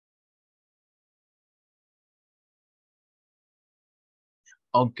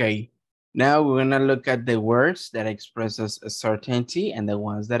 Okay, now we're gonna look at the words that expresses a certainty and the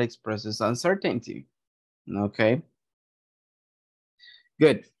ones that expresses uncertainty. Okay.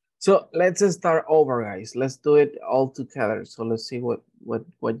 Good. So let's start over, guys. Let's do it all together. So let's see what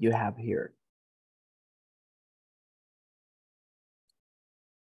you have here.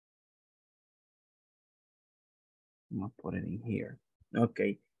 I'm gonna put it in here.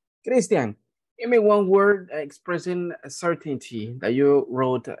 Okay. Christian, give me one word expressing certainty that you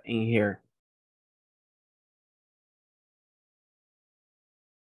wrote in here.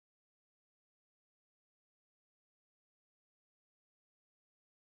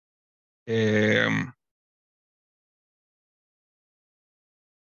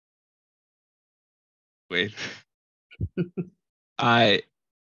 Wait. I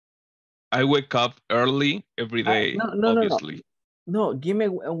wake up early every day, obviously. No, give me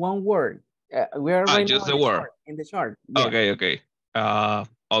one word. We are right just now the word. in the chart. Yeah. Okay.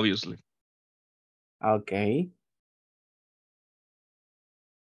 Obviously. Okay.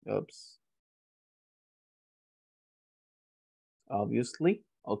 Oops. Obviously.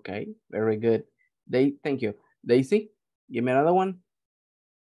 Okay, very good. Thank you. Daisy, give me another one.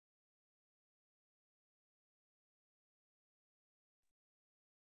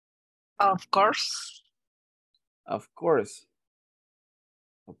 Of course. Of course.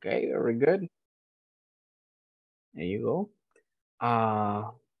 Okay, very good. There you go.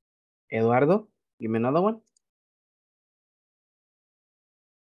 Eduardo, give me another one.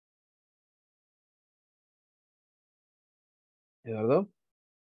 Eduardo.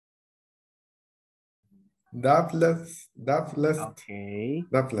 Doubtless. Okay.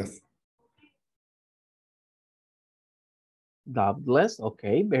 Doubtless.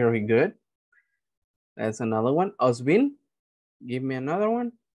 Okay, very good. That's another one. Osvin, give me another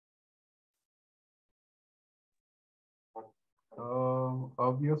one.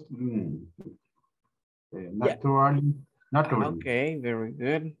 Obviously. Naturally. Okay, very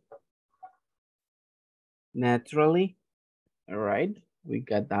good. Naturally. All right, we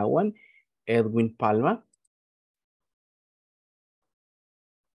got that one. Edwin Palma.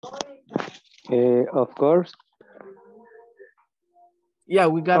 Of course. Yeah,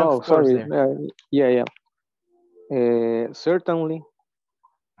 we got of course sorry. there. Yeah. Certainly.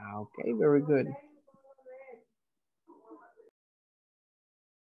 Okay, very good.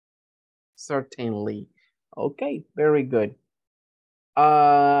 Certainly. Okay, very good.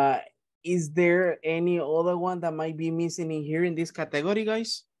 Is there any other one that might be missing in here in this category,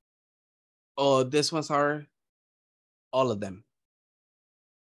 guys? Oh, these ones are all of them.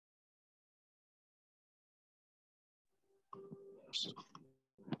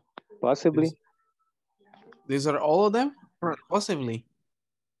 Possibly. These are all of them? Possibly.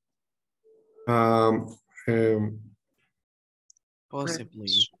 Possibly.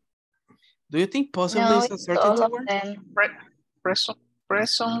 Do you think possibly is a certainty word?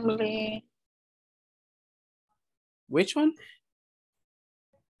 Presumably. Which one?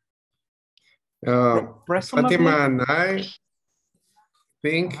 Presumably? Fatima and I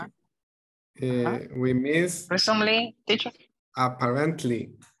think we miss presumably, teacher. Apparently,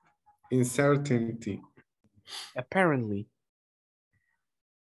 uncertainty. Apparently.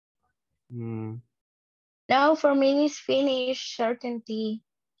 No, for me it's finished, certainty.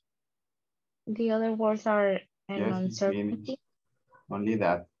 The other words are an uncertainty. Only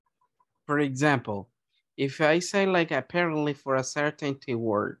that. For example, if I say like apparently for a certainty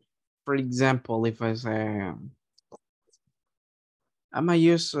word, for example, if I say, I'm gonna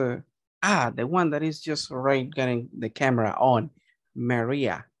use, the one that is just right getting the camera on,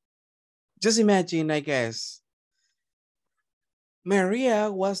 Maria. Just imagine, I guess,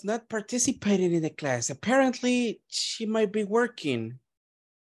 Maria was not participating in the class. Apparently, she might be working.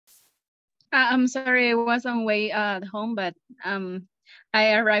 I'm sorry, I was on way at home, but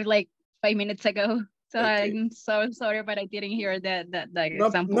I arrived like 5 minutes ago. So okay. I'm so sorry, but I didn't hear that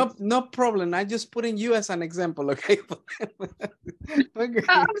example. No problem. I just put in you as an example, okay? Okay.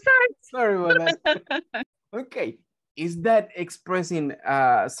 Oh, I'm sorry. Sorry about that. Okay. Is that expressing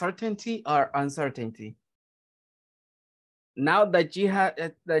certainty or uncertainty? now that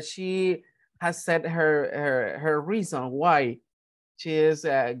she has said her reason why she is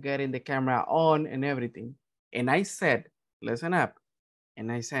getting the camera on and everything. And I said, listen up.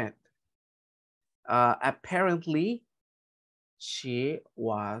 And I said, apparently she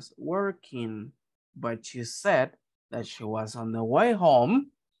was working, but she said that she was on the way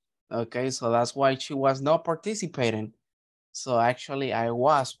home. Okay, so that's why she was not participating. So actually I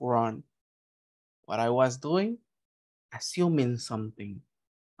was wrong. What I was doing, assuming something.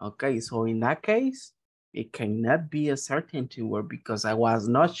 Okay, so in that case, it cannot be a certainty word because I was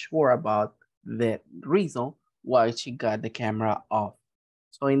not sure about the reason why she got the camera off.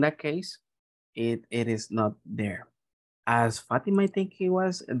 So in that case, it is not there. As Fatima, I think it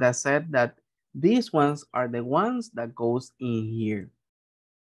was, that said that these ones are the ones that goes in here.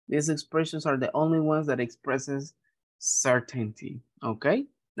 These expressions are the only ones that expresses certainty, okay?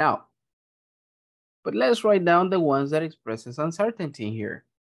 Now, but let's write down the ones that expresses uncertainty here.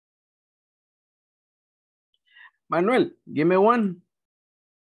 Manuel, give me one.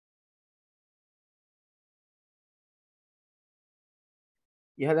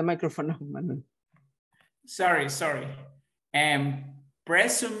 You have the microphone on, Manuel. Sorry.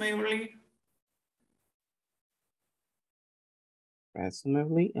 Presumably.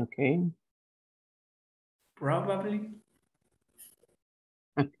 Presumably, okay. Probably.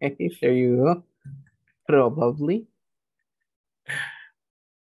 Okay, there you go. Probably.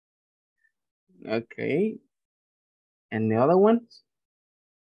 Okay. And the other ones?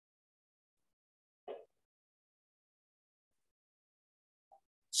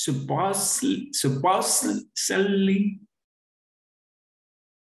 Supposedly.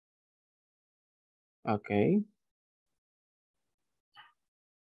 Okay.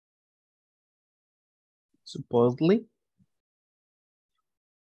 Supposedly.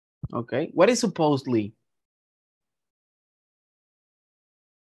 Okay. What is supposedly?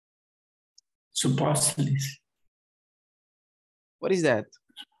 Supposedly. What is that?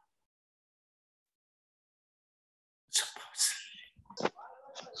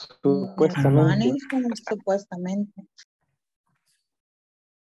 Supuestamente. Supuestamente.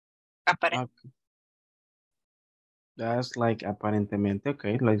 Okay. That's like aparentemente,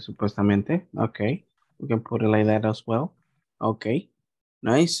 okay, like supuestamente, okay. We can put it like that as well. Okay,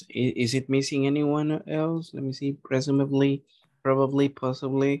 nice. Is it missing anyone else? Let me see, presumably, probably,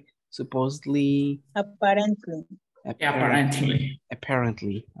 possibly, supposedly. Apparently. Apparently.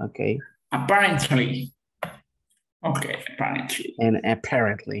 Apparently, okay. Apparently. Okay, apparently. And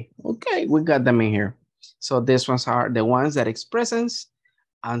apparently. Okay, we got them in here. So these ones are the ones that expresses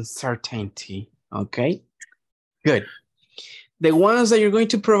uncertainty, okay? Good. The ones that you're going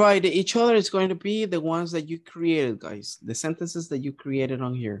to provide each other is going to be the ones that you created, guys. The sentences that you created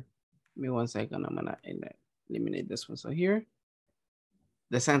on here. Give me 1 second. I'm gonna eliminate this one. So here,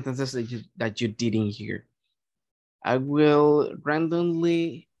 the sentences that you did in here. I will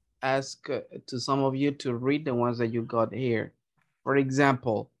randomly ask to some of you to read the ones that you got here. For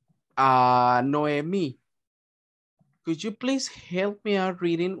example, Noemi, could you please help me out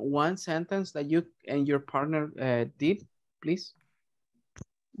reading one sentence that you and your partner did, please?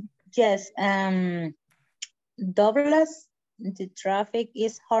 Yes, Douglas, the traffic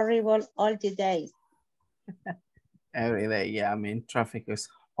is horrible all the days. Every day, yeah, I mean, traffic is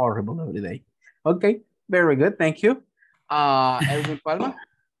horrible every day. Okay, very good, thank you. Erwin Palma?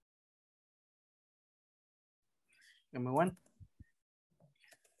 Number one.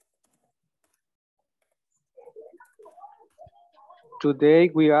 Today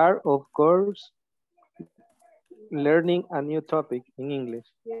we are, of course, learning a new topic in English.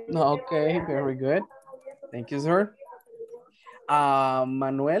 Okay, very good. Thank you, sir.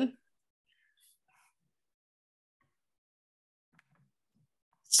 Manuel?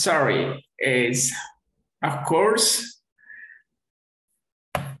 Sorry, is of course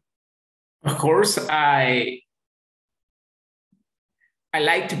I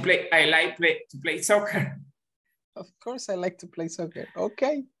like to play soccer. Of course I like to play soccer.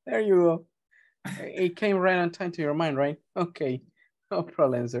 Okay, there you go. It came right on time to your mind, right? Okay, no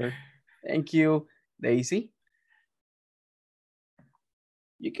problem, sir. Thank you, Daisy.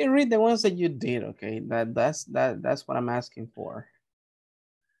 You can read the ones that you did, okay? That's what I'm asking for.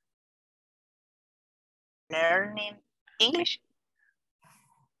 Learning English.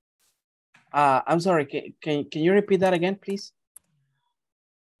 I'm sorry, can you repeat that again, please?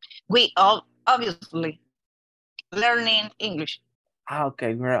 We all obviously learning English.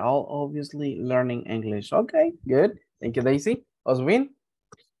 Okay, we're all obviously learning English. Okay, good. Thank you, Daisy. Oswin?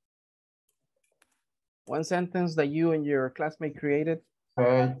 One sentence that you and your classmate created.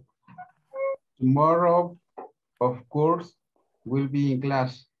 Tomorrow, of course, will be in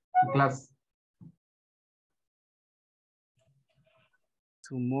class.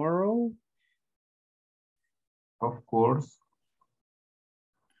 Tomorrow. Of course.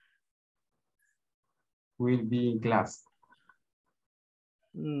 Will be in class.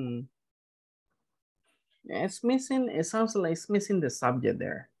 Yeah, it's missing, it sounds like it's missing the subject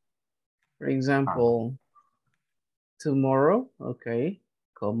there. For example, tomorrow, okay,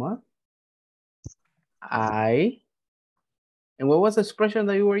 comma, I, and what was the expression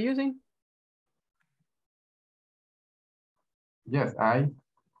that you were using? Yes, I.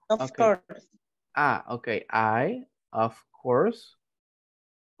 Of course. Okay, I, of course.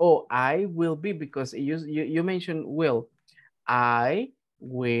 Oh, I will be, because you mentioned will. I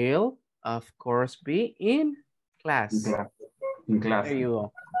will, of course, be in class. In class. There you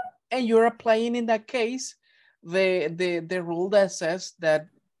go. And you're applying in that case the rule that says that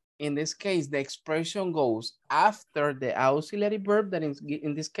in this case the expression goes after the auxiliary verb, that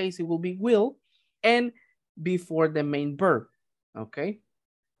in this case it will be will, and before the main verb. Okay.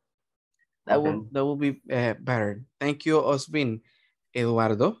 That will be better. Thank you, Osvin.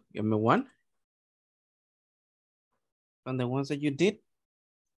 Eduardo, give me one. From the ones that you did.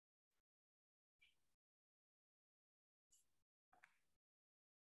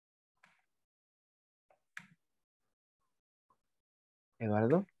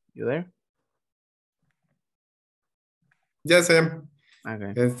 Eduardo, you there? Yes, I am.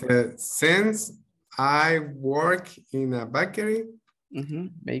 Okay. Since I work in a bakery.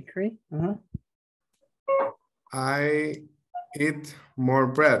 Bakery. I eat more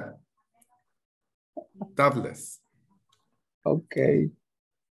bread. Doubtless. Okay.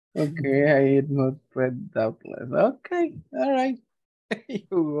 Okay, I eat more bread, doubtless. Okay, all right. You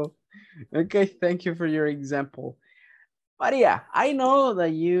go. Okay, thank you for your example. Maria, I know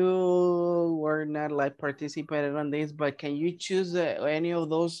that you were not like participating on this, but can you choose any of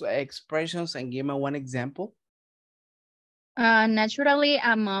those expressions and give me one example? Naturally,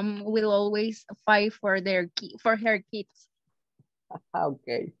 a mom will always fight for her kids.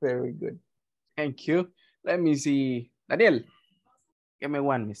 Okay, very good. Thank you. Let me see. Daniel, give me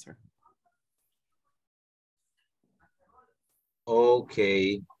one, mister.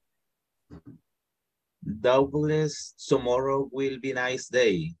 Okay. Doubtless tomorrow will be a nice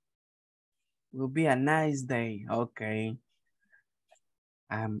day. Will be a nice day. Okay.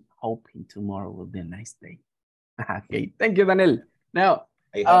 I'm hoping tomorrow will be a nice day. Okay, thank you, Daniel. Now,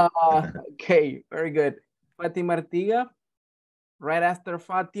 okay, very good. Fatima Artiga, right after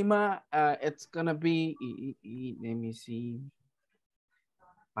Fatima, it's gonna be, let me see,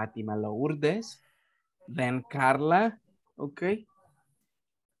 Fatima Lourdes, then Carla, okay.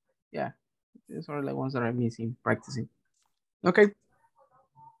 Yeah, these are the ones that I'm missing, practicing. Okay,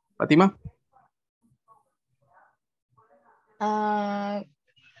 Fatima.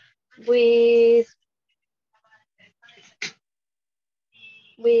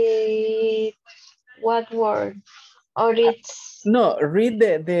 With what word? Or it's no, read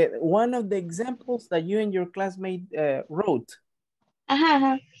the one of the examples that you and your classmate wrote.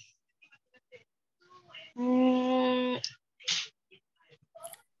 I'm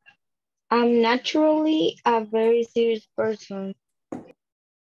naturally a very serious person.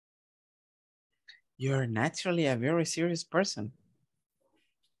 You're naturally a very serious person.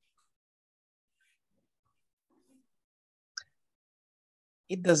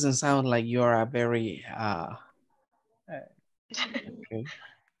 It doesn't sound like you're a very okay.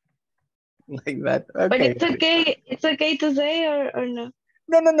 Like that. Okay. But it's okay. It's okay to say or no?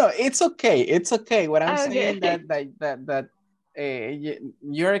 No. It's okay. It's okay. What I'm saying that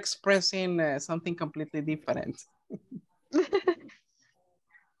you're expressing something completely different.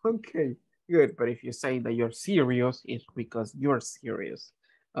 Okay, good. But if you say that you're serious, it's because you're serious.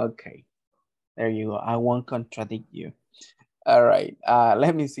 Okay, there you go. I won't contradict you. All right.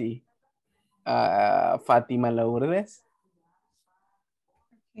 Let me see. Fatima Lourdes.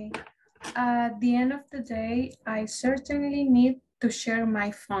 Okay. At the end of the day, I certainly need to share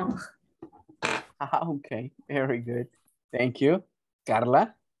my phone. Okay, very good. Thank you.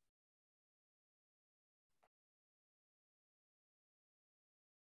 Carla?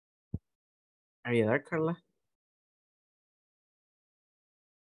 Are you there, Carla?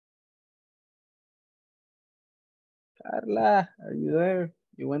 Carla, are you there?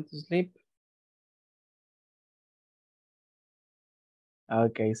 You went to sleep?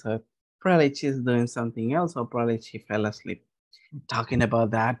 Okay, so probably she's doing something else or probably she fell asleep. Talking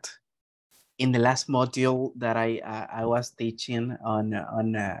about that, in the last module that I was teaching on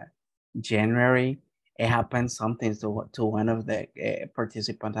January, it happened something to one of the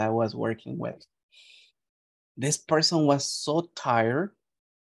participants I was working with. This person was so tired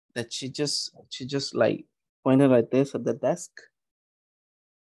that she just like pointed like this at the desk.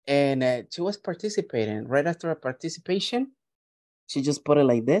 And she was participating. Right after a participation, she just put it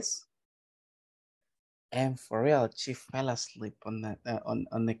like this. And for real, she fell asleep on the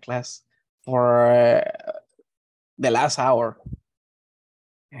on the class for the last hour.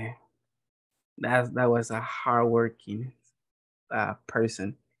 Yeah. That was a hardworking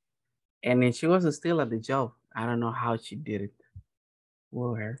person, and then she was still at the job. I don't know how she did it.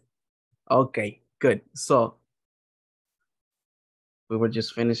 Where? Okay, good. So we were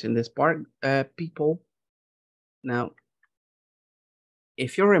just finishing this part, people. Now,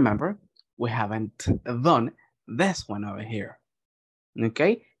 if you remember, we haven't done this one over here.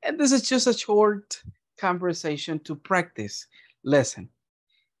 Okay, and this is just a short conversation to practice. Listen,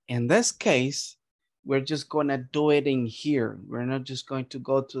 in this case, we're just gonna do it in here. We're not just going to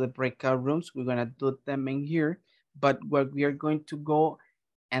go to the breakout rooms. We're gonna do them in here. But what we are going to go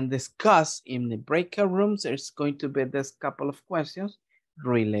and discuss in the breakout rooms, there's going to be this couple of questions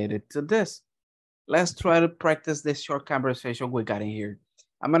related to this. Let's try to practice this short conversation we got in here.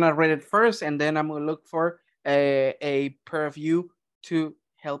 I'm gonna read it first, and then I'm gonna look for a pair of you to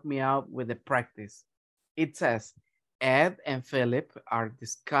help me out with the practice. It says, Ed and Philip are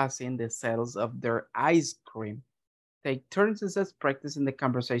discussing the sales of their ice cream. Take turns, it says, practicing the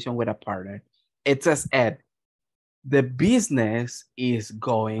conversation with a partner. It says, Ed, the business is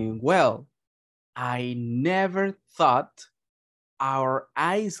going well. I never thought our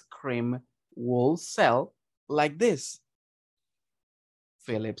ice cream will sell like this.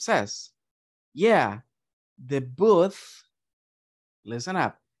 Philip says, yeah, the booth, listen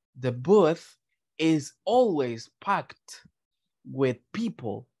up, the booth is always packed with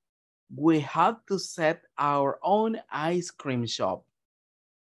people. We have to set our own ice cream shop.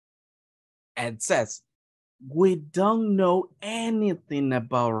 Ed says, we don't know anything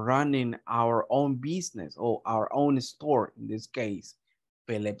about running our own business or our own store in this case.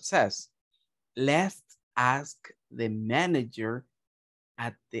 Philip says, let's ask the manager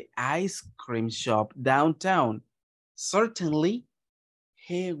at the ice cream shop downtown. Certainly,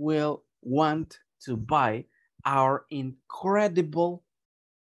 he will want to buy our incredible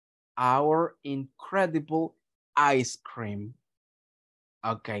ice cream.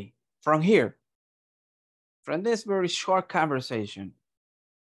 Okay, from here, from this very short conversation,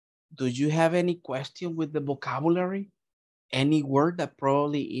 do you have any question with the vocabulary? Any word that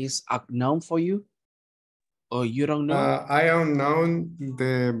probably is unknown for you? Or you don't know? I don't know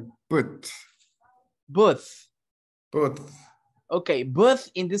the booth. Booth. Booth. Okay, booth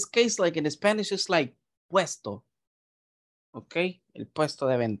in this case, like in Spanish, is like puesto. Okay, el puesto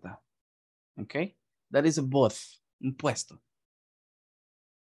de venta. Okay, that is a booth, un puesto.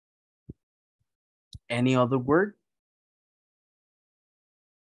 Any other word?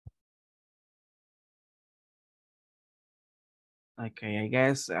 Okay, I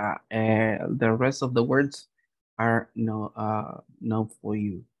guess the rest of the words are no for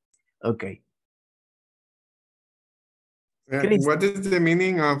you. Okay. What is the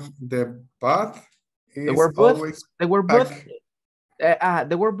meaning of the booth? The word booth. The word booth.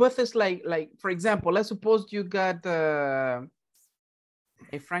 The word booth is like for example, let's suppose you got a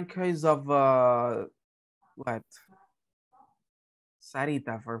franchise of what?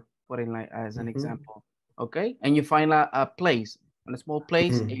 Sarita, for putting like as an example. Okay, and you find a place, a small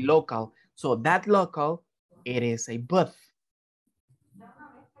place, a local. So that local, it is a booth,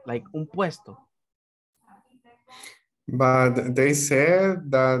 like un puesto. But they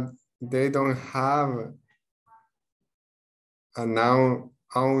said that they don't have a now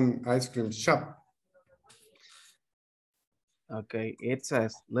own ice cream shop. Okay, it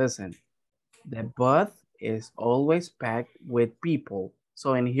says, listen, the booth is always packed with people.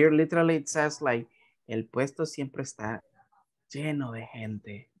 So in here, literally, it says like, el puesto siempre está lleno de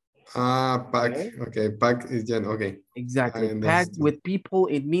gente. Pack. Okay, pack is lleno. Okay. Exactly. Packed with people,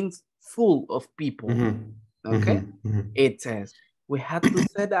 it means full of people. Okay. It says, we have to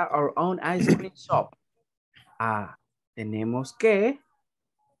set up our own ice cream shop. Tenemos que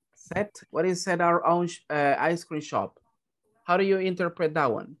set, what is set our own ice cream shop? How do you interpret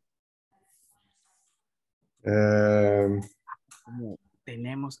that one?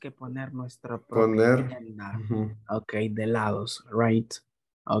 Tenemos que poner nuestra propia tienda. Okay, de lados, right?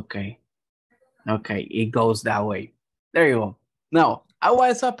 Okay. Okay, it goes that way. There you go. Now, I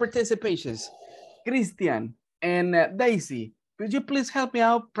want some participations. Christian and Daisy, could you please help me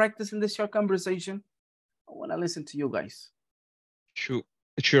out practicing this short conversation? I want to listen to you guys.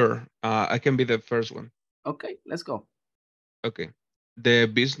 Sure. I can be the first one. Okay, let's go. Okay. The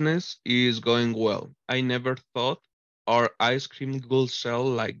business is going well. I never thought our ice cream would sell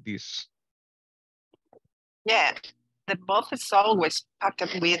like this. Yeah, the bus is always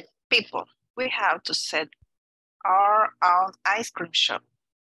packed with people. We have to set our own ice cream shop.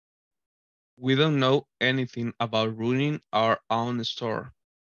 We don't know anything about running our own store.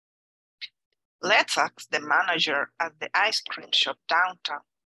 Let's ask the manager at the ice cream shop downtown.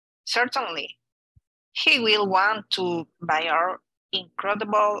 Certainly, he will want to buy our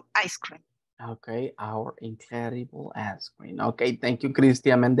incredible ice cream. Okay, our incredible ice cream. Okay, thank you,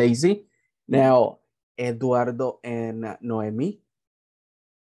 Christian and Daisy. Now, Eduardo and Noemi.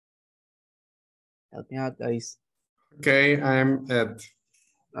 Help me out, guys. Okay, I'm Ed.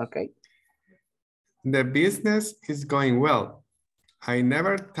 Okay. The business is going well. I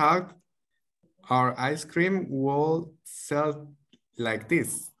never thought our ice cream would sell like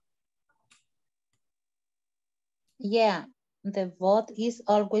this. Yeah, the boat is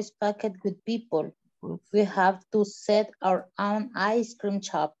always packed with people. We have to set our own ice cream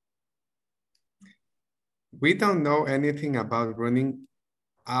shop. We don't know anything about running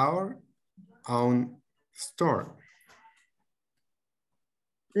our own store.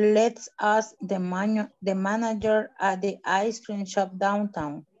 Let's ask the manager at the ice cream shop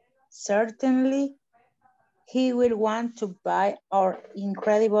downtown. Certainly, he will want to buy our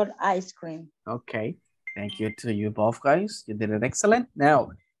incredible ice cream. Okay, thank you to you both, guys. You did it excellent.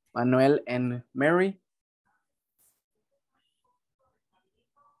 Now, Manuel and Mary.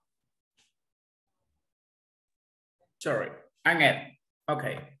 Sorry, I'm Ed.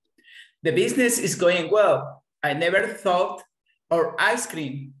 Okay. The business is going well. I never thought our ice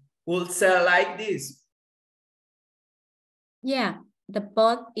cream would sell like this. Yeah, the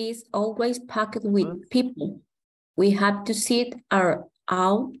boat is always packed with people. We have to sit our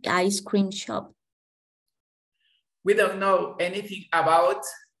own ice cream shop. We don't know anything about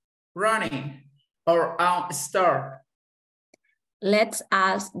running our own store. Let's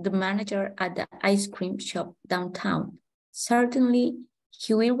ask the manager at the ice cream shop downtown. Certainly,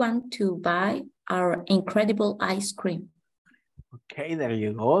 he will want to buy our incredible ice cream. Okay, there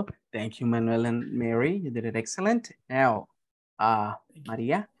you go. Thank you, Manuel and Mary. You did it excellent. Now,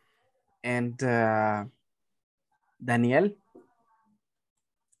 Maria and Daniel.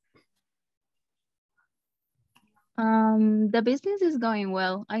 The business is going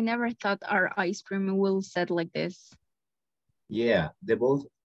well. I never thought our ice cream will sell like this. Yeah, the boat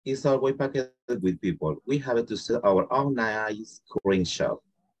is always packed with people. We have to set our own ice cream shop.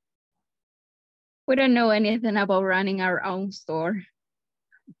 We don't know anything about running our own store.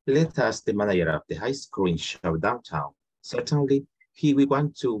 Let us the manager of the ice cream shop downtown. Certainly, he will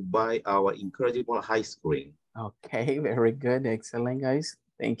want to buy our incredible ice cream. Okay, very good. Excellent, guys.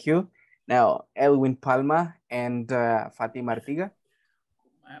 Thank you. Now, Elwin Palma and Fatima Artiga.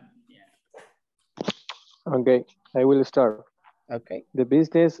 Okay, I will start. Okay. The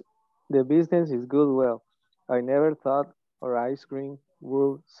business is good well. I never thought our ice cream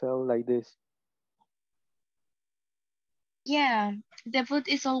would sell like this. Yeah, the food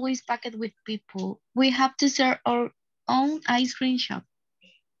is always packed with people. We have to serve our own ice cream shop.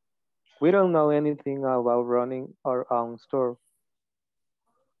 We don't know anything about running our own store.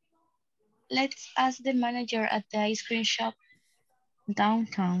 Let's ask the manager at the ice cream shop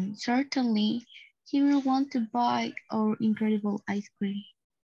downtown. Certainly, he will want to buy our incredible ice cream.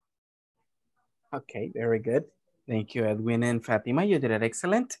 Okay, very good. Thank you, Edwin and Fatima. You did it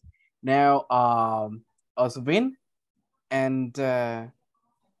excellent. Now, Osvin and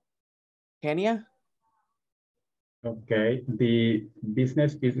Kenya. Okay, the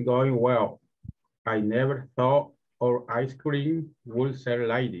business is going well. I never thought our ice cream would sell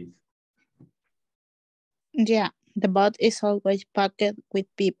like this. Yeah, the boat is always packed with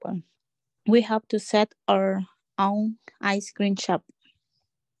people. We have to set our own ice cream shop.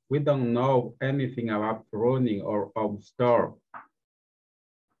 We don't know anything about running our own store.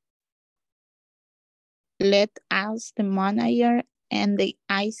 Let us the manager and the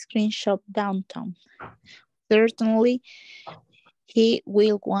ice cream shop downtown. Certainly, he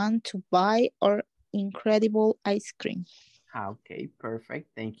will want to buy our incredible ice cream. Okay, perfect.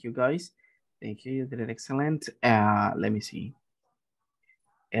 Thank you, guys. Thank you. You did it excellent. Let me see.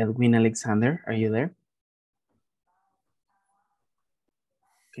 Edwin Alexander, are you there?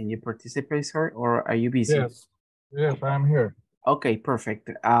 Can you participate, sir, or are you busy? Yes, I'm here. Okay, perfect.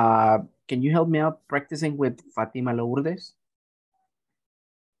 Can you help me out practicing with Fatima Lourdes?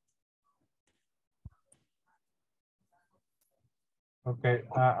 Okay,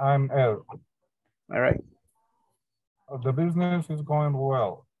 I'm Ed. All right. The business is going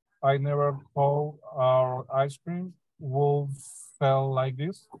well. I never thought our ice cream will sell like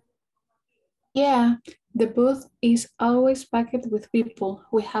this? Yeah, the booth is always packed with people.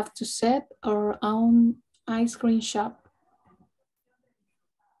 We have to set our own ice cream shop.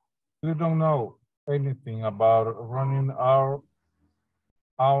 We don't know anything about running our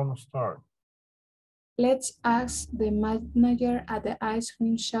own store. Let's ask the manager at the ice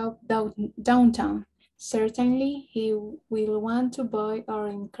cream shop downtown. Certainly, he will want to buy our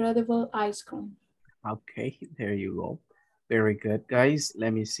incredible ice cream. Okay, there you go. Very good, guys.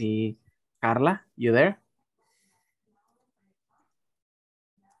 Let me see. Carla, you there?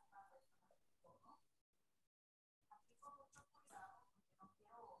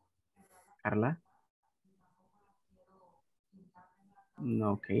 Carla? No,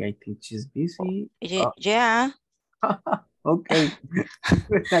 okay, I think she's busy. Yeah. Okay.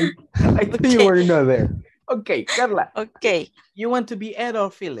 I think you were not there. Okay, Carla. Okay. You want to be Ed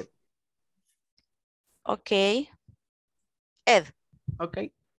or Philip? Okay. Ed.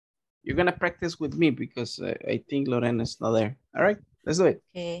 Okay. You're going to practice with me because I think Lorena's not there. All right, let's do it.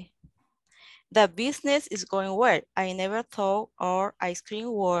 Okay. The business is going well. I never thought our ice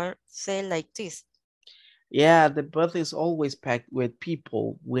cream would sell like this. Yeah, the booth is always packed with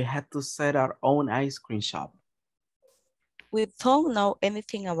people. We had to set our own ice cream shop. We don't know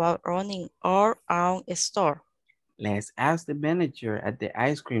anything about running our own store. Let's ask the manager at the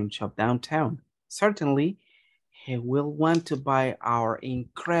ice cream shop downtown. Certainly, he will want to buy our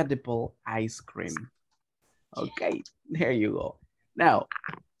incredible ice cream. Okay, there you go. Now,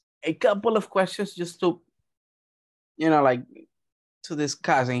 a couple of questions just to, like to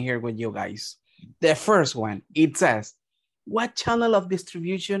discuss in here with you guys. The first one, it says, what channel of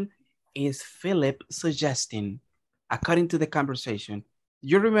distribution is Philip suggesting? According to the conversation,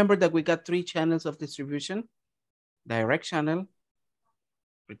 you remember that we got 3 channels of distribution: direct channel,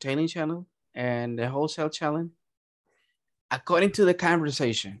 retailing channel, and the wholesale channel. According to the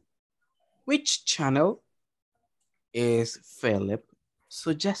conversation, which channel is Philip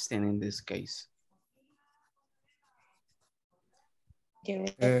suggesting in this case?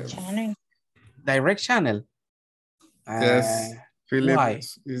 Direct channel. Direct channel. Yes, Philip Why?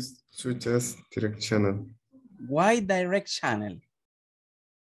 is suggest direct channel. Why direct channel?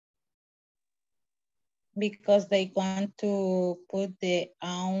 Because they want to put their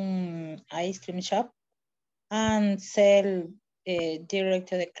own ice cream shop and sell direct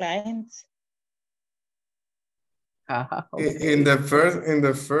to the clients. Okay. In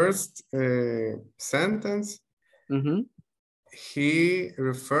the first sentence, he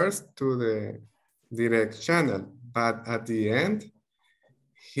refers to the direct channel, but at the end,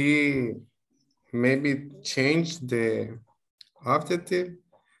 he maybe changed the objective,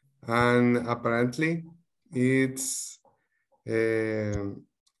 and apparently it's retail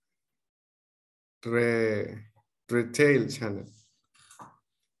channel.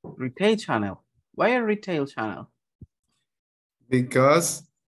 Retail channel. Why a retail channel? Because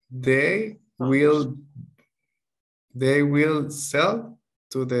they will sell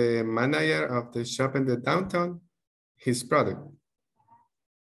to the manager of the shop in the downtown his product.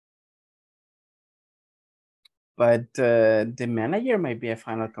 But the manager might be a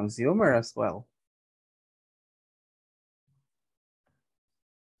final consumer as well.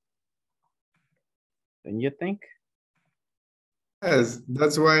 Don't you think? Yes,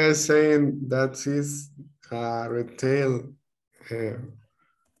 that's why I'm saying that is retail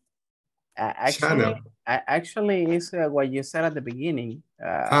channel. Actually, is what you said at the beginning.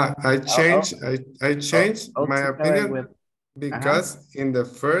 I changed my opinion because in the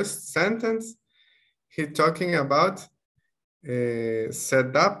first sentence, he's talking about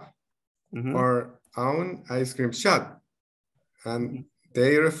set up our own ice cream shop, and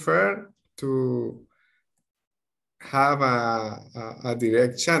they refer to have a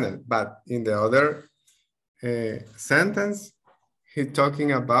direct channel, but in the other sentence, he's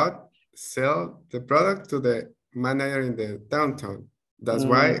talking about sell the product to the manager in the downtown. That's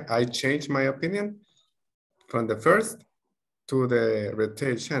why I changed my opinion from the first to the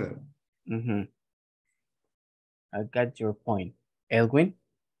retail channel. I got your point. Elwin?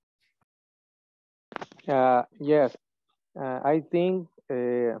 Yes, I think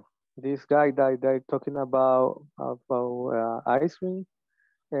this guy that they're talking about ice cream,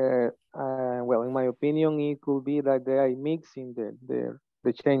 well, in my opinion, it could be that they are mixing the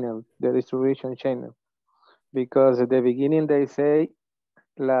channel, the distribution channel, because at the beginning they say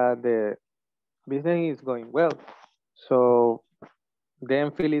that the business is going well. So then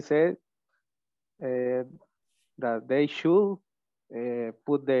Philly said that they should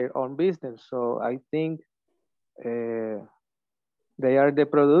put their own business. So I think they are the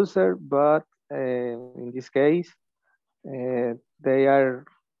producer, but in this case, they are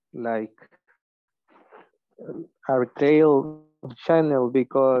like a retail channel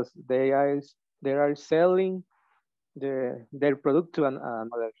because they are selling their product to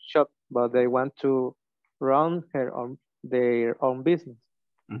another shop, but they want to run their own business.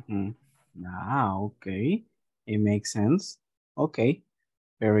 Ah, okay. It makes sense. Okay,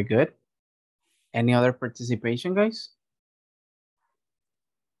 very good. Any other participation, guys?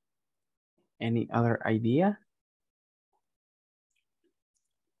 Any other idea?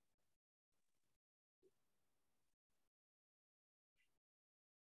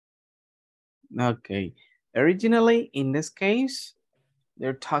 Okay. Originally, in this case,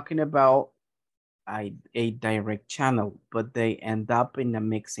 they're talking about a direct channel, but they end up in a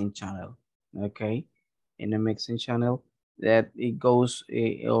mixing channel. Okay. In a mixing channel that it goes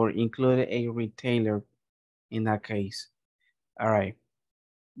or include a retailer in that case. All right.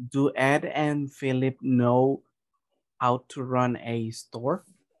 Do Ed and Philip know how to run a store?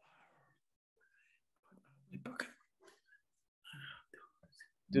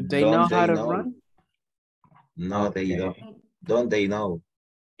 Do they know how to run? No, they don't. Don't they know?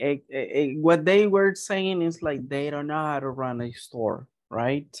 What they were saying is like they don't know how to run a store,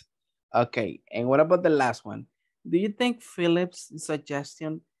 right? Okay, and what about the last one? Do you think Philip's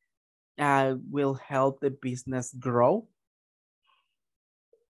suggestion will help the business grow?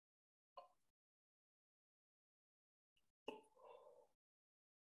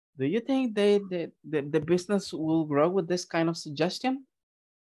 Do you think the business will grow with this kind of suggestion?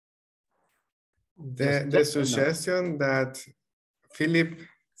 The suggestion that Philip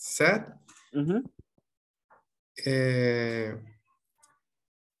said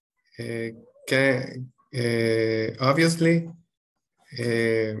can obviously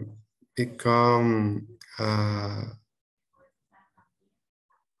become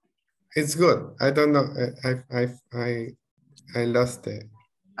it's good. I don't know. I lost it.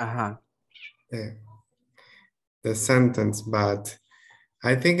 The sentence, but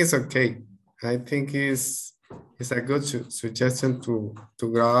I think it's okay. I think it's a good suggestion to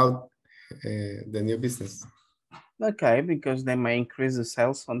grow out the new business. Okay, because they may increase the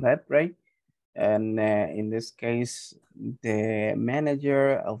sales on that, right? And in this case, the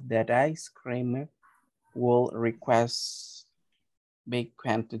manager of that ice cream will request big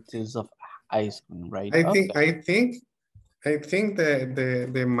quantities of ice cream, right? I think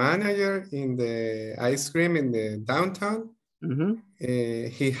the manager in the ice cream in the downtown,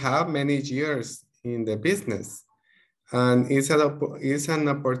 he have many years in the business, and it's an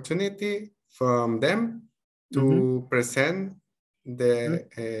opportunity from them to present the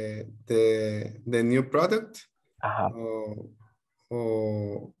new product,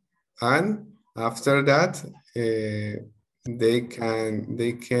 and after that they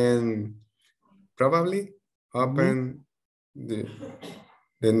can probably open the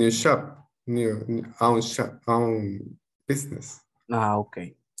new shop, own business.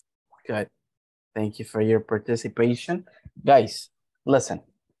 Okay, good. Thank you for your participation. Guys, listen,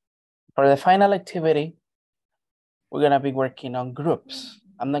 for the final activity, we're gonna be working on groups.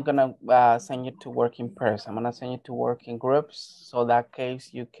 I'm not gonna send you to work in person. I'm gonna send you to work in groups. So that case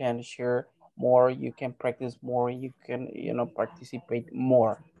you can share more, you can practice more, you can, participate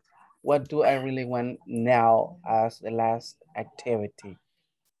more. What do I really want now as the last activity?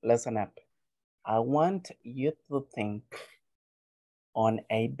 Listen up. I want you to think on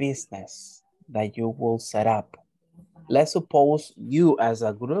a business that you will set up. Let's suppose you as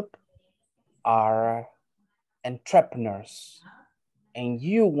a group are entrepreneurs and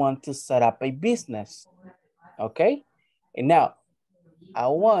you want to set up a business, okay? And now I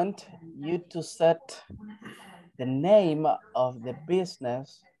want you to set the name of the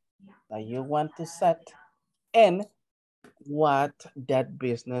business that you want to set and what that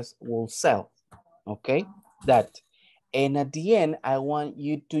business will sell, okay? And at the end, I want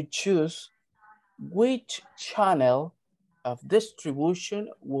you to choose which channel of distribution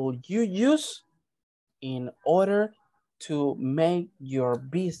will you use in order to make your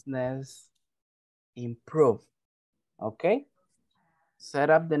business improve, okay? Set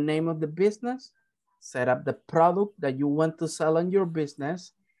up the name of the business, set up the product that you want to sell on your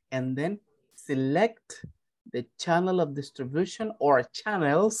business, and then select the channel of distribution or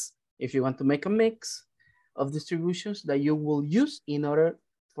channels, if you want to make a mix of distributions that you will use in order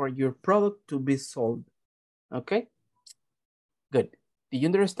for your product to be sold, okay? Good. Do you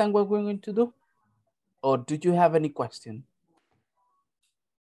understand what we're going to do? Or do you have any question?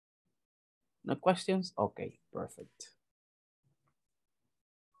 No questions? Okay, perfect.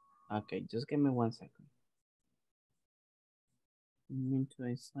 Okay, just give me 1 second. I'm going to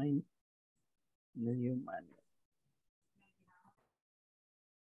assign the new manual.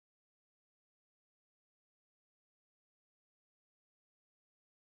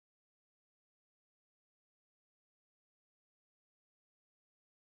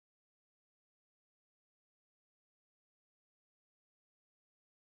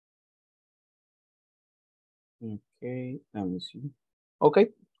 Okay, let me see. Okay,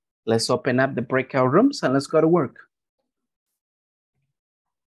 let's open up the breakout rooms and let's go to work.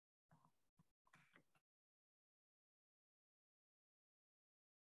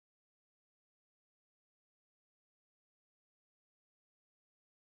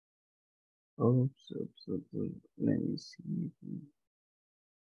 Oops, let me see.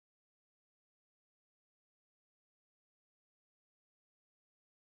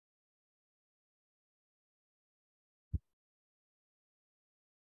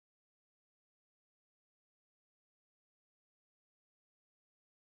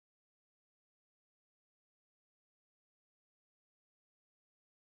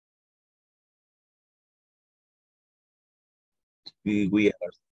 We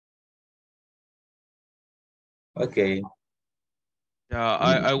are. Okay. Yeah,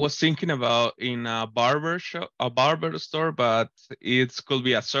 I was thinking about in a barber shop, a barber store, but it could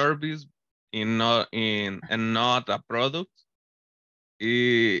be a service and not a product.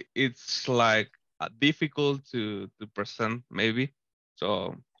 It's like difficult to present maybe.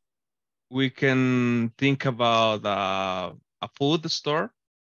 So we can think about a food store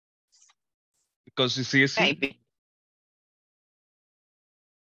because it's easy. Maybe.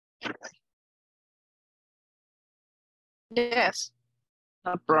 Yes,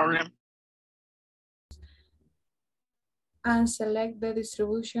 no problem. And select the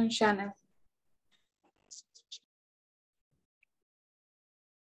distribution channel.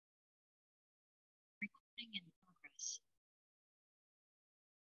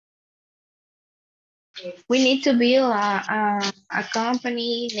 We need to build a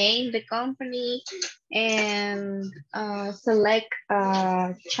company, name the company, and select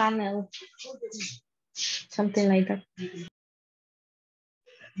a channel, something like that.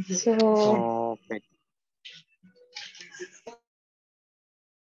 So Okay.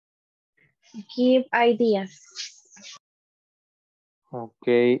 give ideas.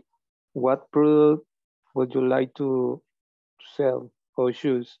 Okay. What product would you like to sell or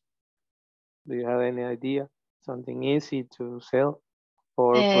choose? Do you have any idea? Something easy to sell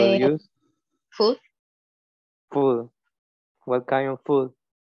or produce? Food. Food. What kind of food?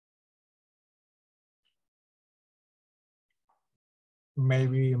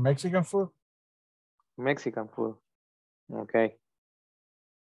 Maybe Mexican food? Mexican food. Okay.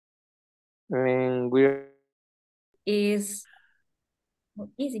 And we're Is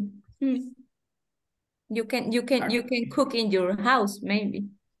easy. You can cook in your house maybe.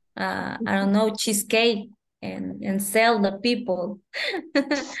 I don't know, cheesecake and sell the people.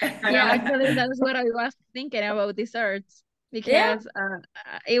 Yeah, actually, that's what I was thinking about desserts Yeah. because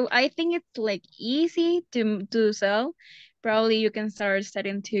I think it's like easy to sell. Probably you can start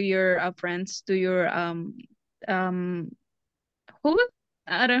selling to your friends, to your who?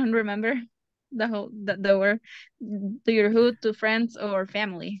 I don't remember the word, to your who, to friends or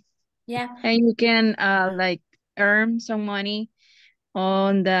family. Yeah. And you can like earn some money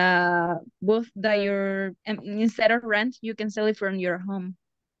on the booth that you're instead of rent, you can sell it from your home.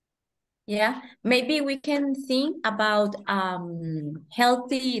 Yeah, maybe we can think about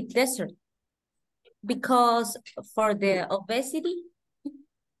healthy dessert because for the obesity,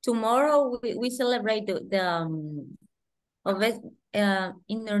 tomorrow we celebrate the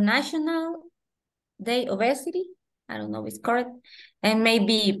International Day Obesity. I don't know if it's correct, and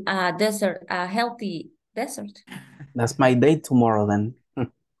maybe dessert, a healthy dessert. That's my day tomorrow then.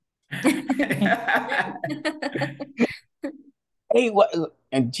 Hey, what?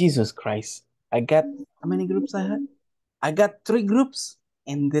 And Jesus Christ. I got, how many groups I had? I got 3 groups,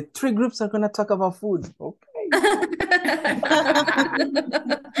 and the 3 groups are going to talk about food. Okay.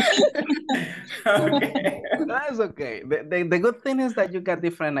 Okay. That's okay. The good thing is that you got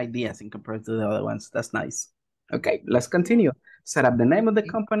different ideas in comparison to the other ones. That's nice. Okay, let's continue. Set up the name of the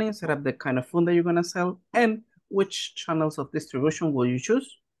company, set up the kind of food that you're going to sell, and which channels of distribution will you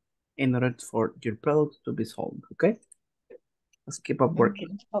choose in order for your product to be sold, okay? Let's keep up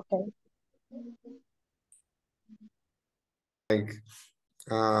working. Okay. Like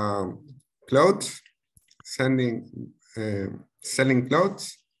clothes, selling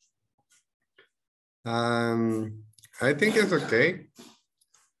clothes. I think it's okay.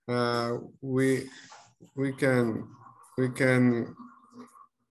 We can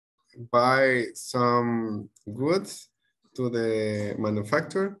buy some goods to the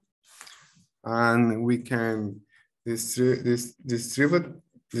manufacturer, and we can distribute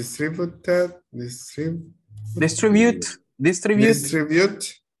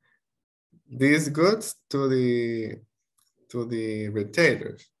these goods to the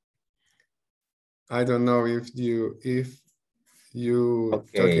retailers. I don't know if you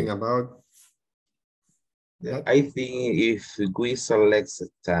Okay. talking about. I think if we select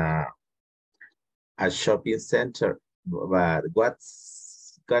a shopping center, but what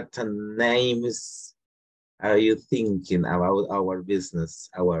names are you thinking about our business,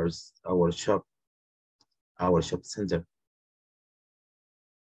 our shop center?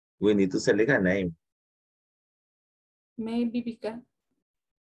 We need to select a name. Maybe because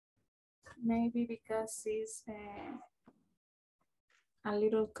it's a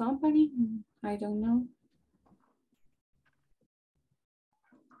little company. I don't know.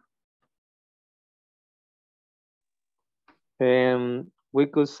 We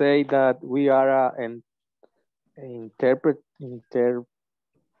could say that we are an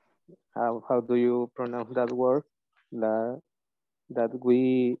how do you pronounce that word? That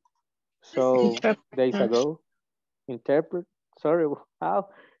we saw days ago. Interpret, sorry, how?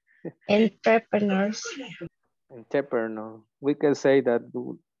 Entrepreneurs. Entrepreneur. We can say that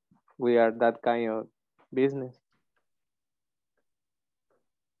we are that kind of business.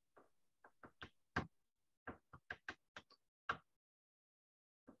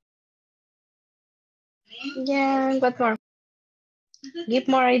 Yeah, what more? Give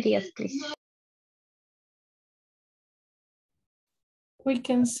more ideas, please. We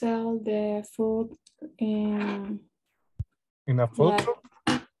can sell the food in a food truck?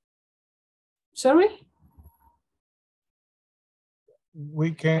 Sorry?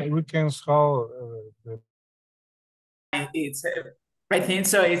 We can sell it's I think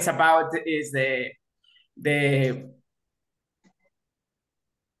so. It's about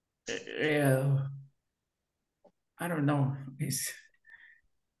I don't know. It's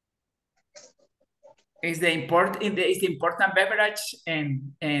the important beverage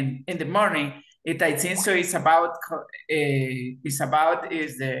and in the morning. I think so. It's about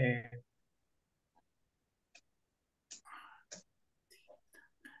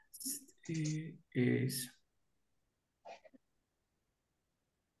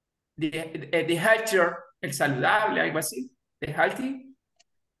the healthier, el saludable, algo así. The healthy.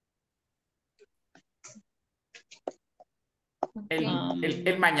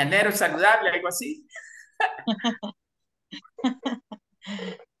 El mañanero saludable, algo así.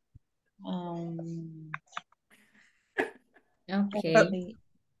 Okay.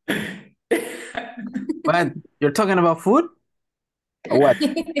 What? You're talking about food? Or what?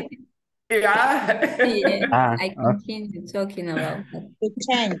 Yeah. I continue talking about that. To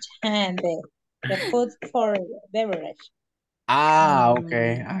change the food for beverage.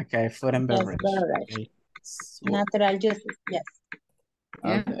 Okay. Okay. Food and Yes, beverage. beverage. Okay. Natural juices, yes.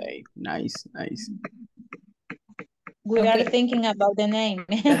 Okay. Nice. We are thinking about the name.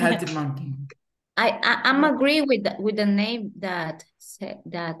 The healthy mountain. I'm agree with the name that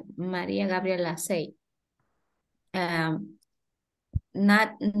Maria Gabriela say.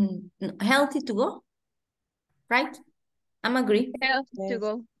 Not healthy to go, right? I'm agree. Healthy to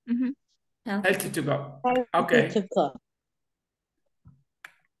go. Healthy to go. Okay. To go.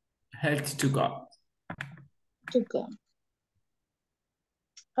 Healthy to go. To go.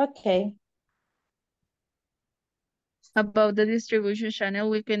 Okay. About the distribution channel,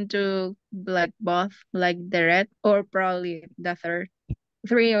 we can do like both, like direct or probably the third.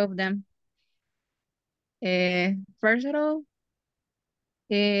 3 of them. First of all,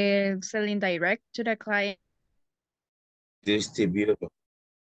 selling direct to the client. Distributor.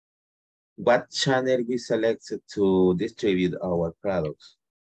 What channel we selected to distribute our products?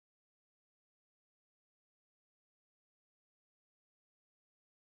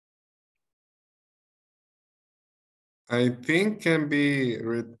 I think can be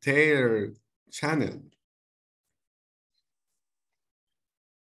retailer channel.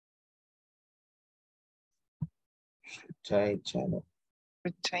 Retail channel.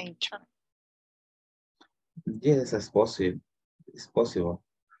 Retail channel. Yes, it's possible. It's possible.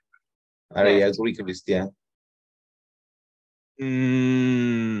 I agree, Christian.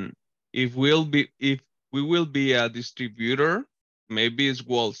 If we will be a distributor, maybe it's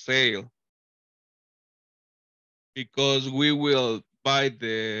wholesale. Because we will buy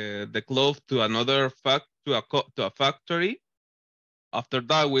the cloth to another to a factory. After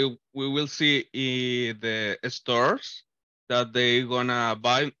that, we will see in the stores that they gonna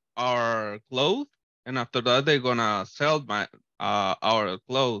buy our clothes, and after that they're gonna sell our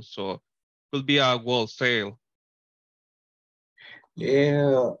clothes. So it will be a wholesale.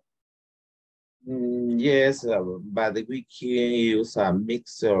 Yeah. Yes, but we can use a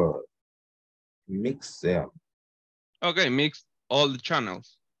mixer. Okay, mix all the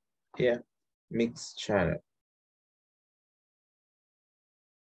channels. Yeah, mix channel.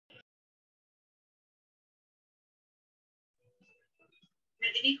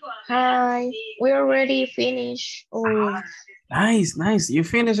 Hi, we already finished. Oh, Nice, nice. You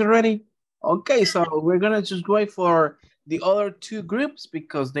finished already? Okay, so we're gonna just wait for the other two groups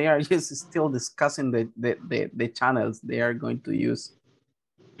because they are just still discussing the channels they are going to use.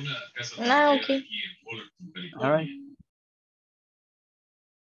 no, okay. All right.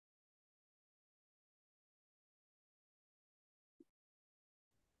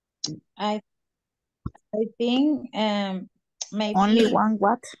 I think maybe Only one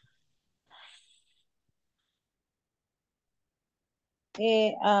what?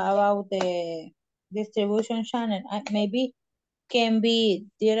 About the distribution channel. Maybe can be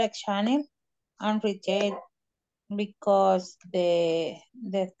direct channel and retail because the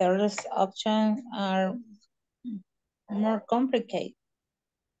third option are more complicated.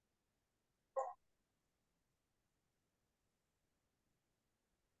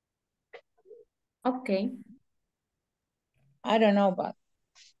 Okay. I don't know, but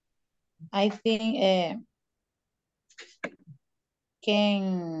I think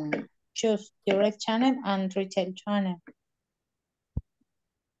can choose direct channel and retail channel.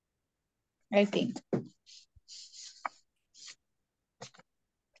 I think.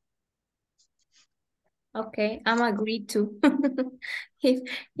 Okay, I'm agreed to. if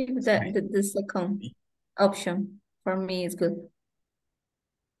the second option for me is good.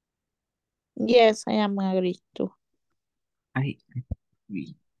 Yes, I am agreed too. I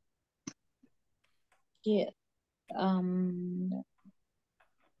agree. Yeah.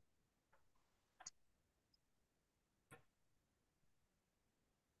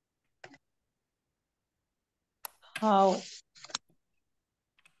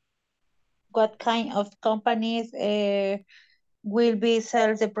 What kind of companies will be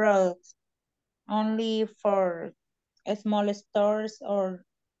sell the products? Only for small stores or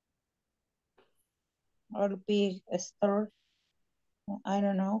big store? I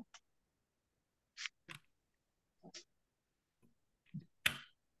don't know.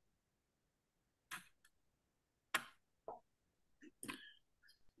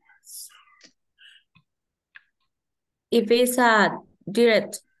 If it's a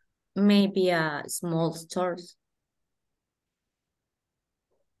direct, maybe a small stores.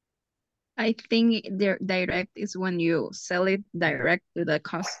 I think direct is when you sell it direct to the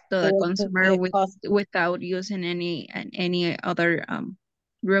consumer without using any other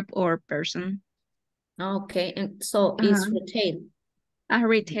group or person. Okay, and so it's retail.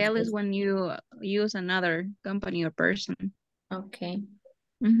 Retail is when you use another company or person. Okay.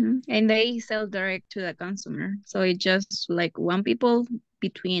 And they sell direct to the consumer. So it's just like one people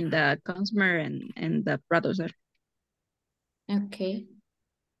between the consumer and the producer. Okay.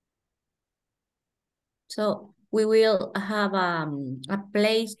 So we will have a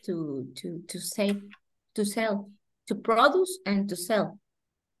place to sell, to produce and to sell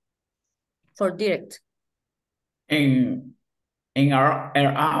for direct. In our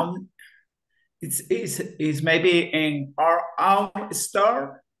own, it's maybe in our own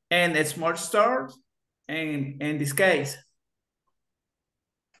store and a small store. In this case.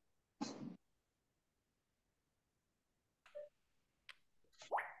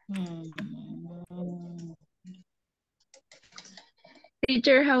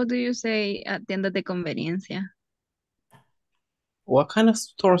 Teacher, how do you say tiendas de conveniencia? What kind of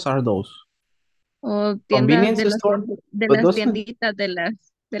stores are those? O tiendas Convenience de store? las tienditas de las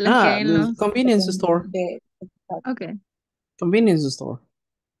que hay en los... Convenience store. Okay. Convenience store.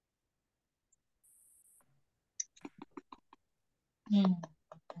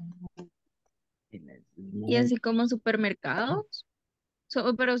 Y así como supermercados.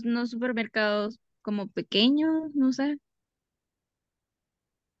 Pero no supermercados como pequeños, no sé.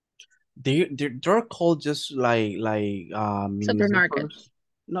 They're called just like mini Supermarkets.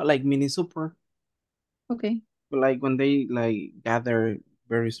 Not like mini super. Okay. Like when they like gather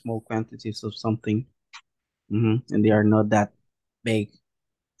very small quantities of something, and they are not that big.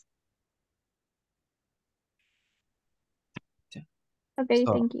 Okay,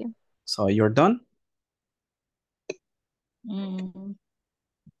 thank you. So you're done?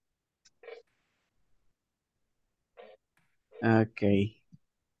 Okay.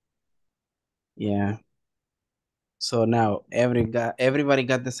 Yeah. So now everybody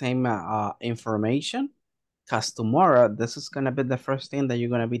got the same information, because tomorrow this is gonna be the first thing that you're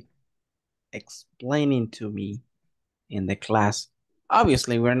gonna be explaining to me in the class.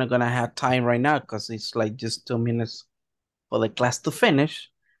 Obviously, we're not gonna have time right now because it's like just 2 minutes for the class to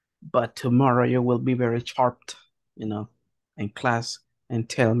finish. But tomorrow you will be very sharp, in class and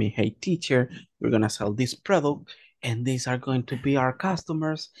tell me, hey, teacher, we're gonna sell this product and these are going to be our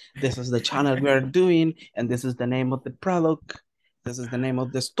customers. This is the channel we're doing and this is the name of the product. This is the name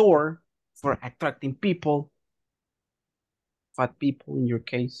of the store for attracting people. Fat people in your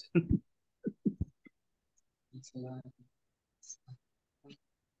case.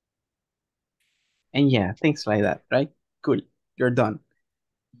 And yeah, things like that, right? Cool. You're done.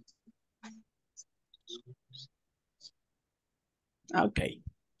 Okay.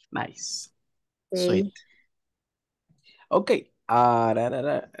 Nice. Sweet. Okay.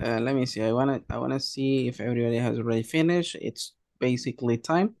 Let me see. I wanna see if everybody has already finished. It's basically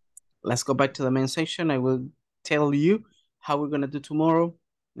time. Let's go back to the main section. I will tell you how we're gonna do tomorrow.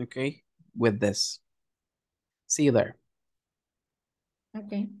 Okay, with this. See you there.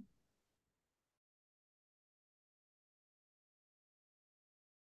 Okay.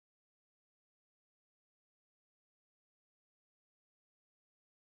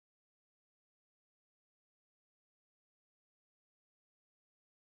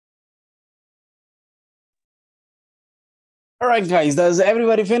 All right, guys, does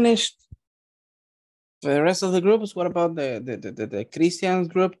everybody finish? For the rest of the groups, what about the Christians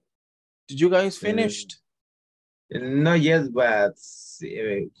group? Did you guys finished? Not yet, but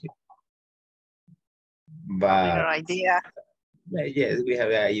Your idea. Yes, we have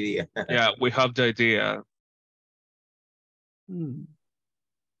an idea. Yeah, we have the idea.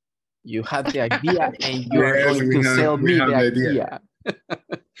 You had the idea and you are Yes, going we to have- sell we me have the the idea. idea.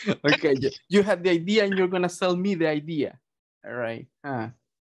 Okay, you had the idea and you're gonna sell me the idea. All right.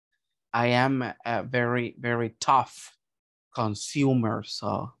 I am a very, very tough consumer,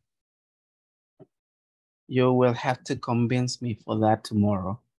 so you will have to convince me for that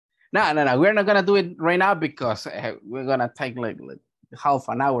tomorrow. No, we're not gonna do it right now because we're gonna take like half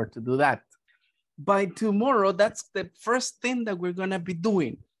an hour to do that. By tomorrow, that's the first thing that we're gonna be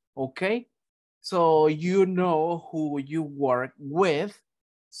doing, okay? So you know who you work with.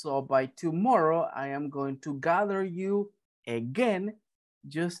 So by tomorrow, I am going to gather you again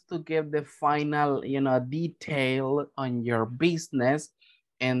just to give the final, detail on your business.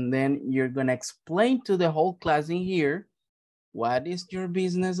 And then you're gonna explain to the whole class in here, what is your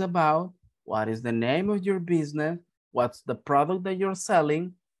business about? What is the name of your business? What's the product that you're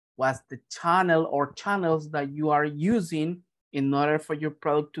selling? What's the channel or channels that you are using in order for your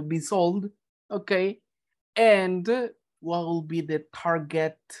product to be sold? Okay. And what will be the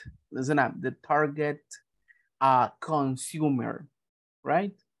target, listen up, the target consumer,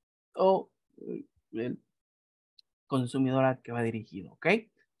 right? O el consumidor a que va dirigido, okay?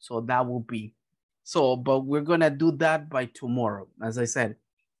 So that will be. So, but we're gonna do that by tomorrow, as I said.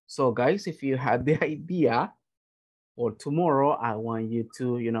 So guys, if you had the idea for tomorrow, I want you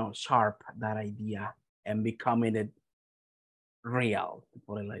to, sharp that idea and becoming it real, to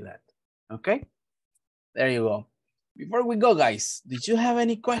put it like that. Okay? There you go. Before we go, guys, did you have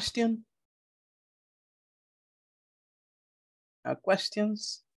any question?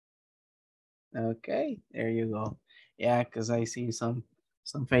 Questions? Okay, there you go. Yeah, because I see some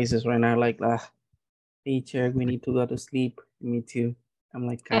faces right now like, teacher, we need to go to sleep. Me too. I'm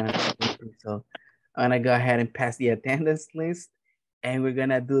like kind of sleepy, so I'm gonna go ahead and pass the attendance list, and we're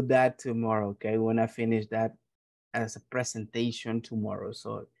gonna do that tomorrow. Okay, we're gonna finish that as a presentation tomorrow.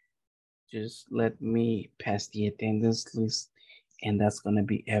 So just let me pass the attendance list, and that's gonna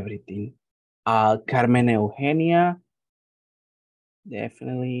be everything. Carmen Eugenia,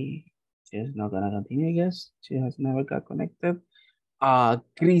 definitely she's not gonna continue, I guess. She has never got connected.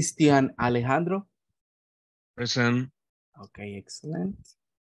 Christian Alejandro. Present. Okay, excellent.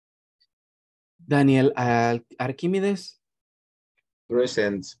 Daniel Archimedes.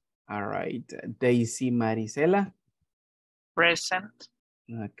 Present. All right. Daisy Marisela. Present.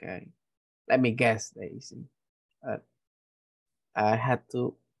 Okay. Let me guess, Daisy. I had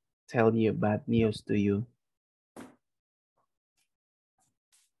to tell you bad news to you.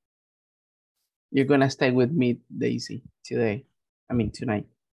 You're gonna stay with me, Daisy, today. I mean, tonight.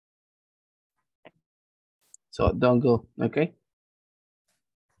 So don't go, okay?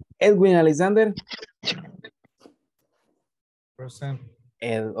 Edwin Alexander. Present.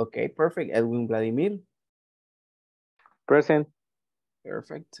 Okay, perfect. Edwin Vladimir. Present.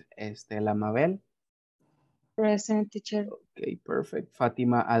 Perfect. Estela Mabel. Present, teacher. Okay, perfect.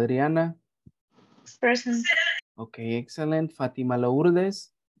 Fatima Adriana. Present. Okay, excellent. Fatima Lourdes.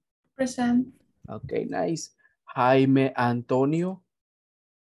 Present. Okay, nice. Jaime Antonio.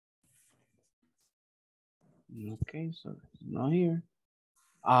 Okay, so it's not here.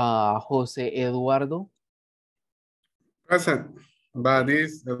 Jose Eduardo. Present. But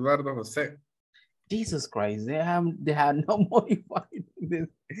this Eduardo Jose. Jesus Christ, they have no modified this.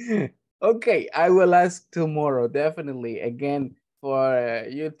 Okay, I will ask tomorrow, definitely, again, for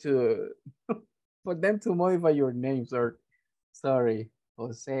you to, for them to modify your names or Sorry,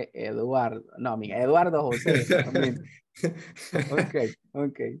 José Eduardo. No, I mean, Eduardo José. I mean, okay,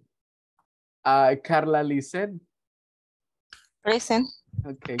 okay. Carla Lisset. Present.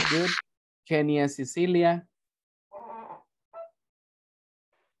 Okay, good. Kenia Cecilia.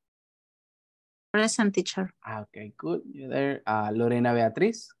 Present, teacher. Okay, good. You there? Lorena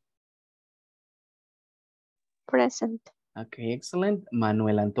Beatriz. Present. Okay, excellent.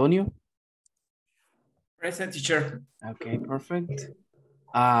 Manuel Antonio. Present, teacher. Okay, perfect.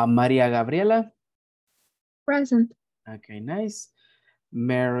 Maria Gabriela. Present. Okay, nice.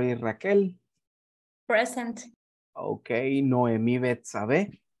 Mary Raquel. Present. Okay, Noemi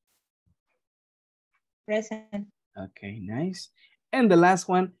Betsabe. Present. Okay, nice. And the last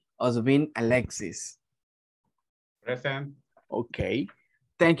one, Osvin Alexis. Present. Okay.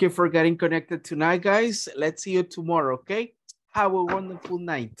 Thank you for getting connected tonight, guys. Let's see you tomorrow, okay? Have a wonderful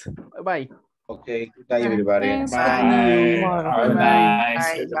night. Bye-bye. Okay, good night, everybody. Thanks. Bye. Good night. Have a Bye-bye.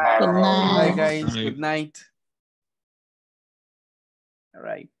 nice Bye, tomorrow. Good Bye, night. guys. Bye. Good night. All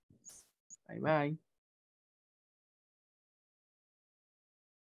right. Bye-bye.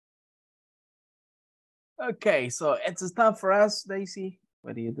 Okay, so it's time for us, Daisy.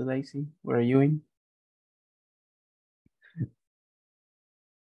 What do you do, Daisy? Where are you in?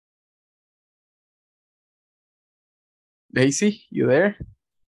 Daisy, you there?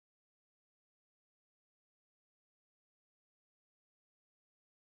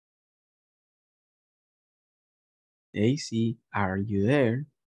 Daisy, are you there?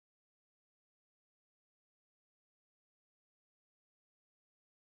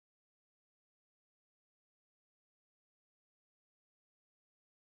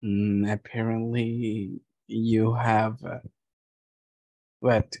 Apparently you have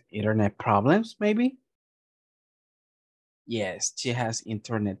what, internet problems maybe? Yes, she has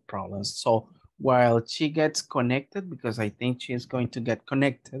internet problems. So while she gets connected, because I think she is going to get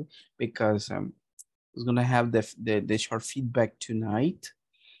connected because it's gonna have the short feedback tonight.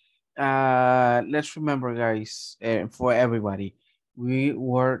 Let's remember, guys, for everybody, we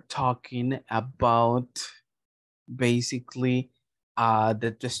were talking about basically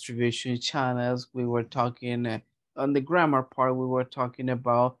the distribution channels. We were talking on the grammar part, we were talking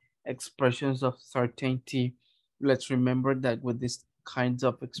about expressions of certainty. Let's remember that with these kinds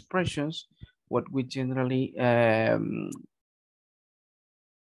of expressions, what we generally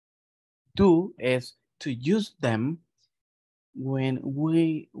do is to use them when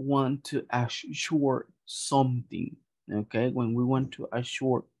we want to assure something, okay? When we want to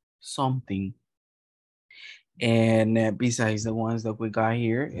assure something. And besides the ones that we got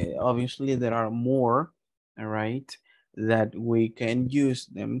here, obviously there are more, all right, that we can use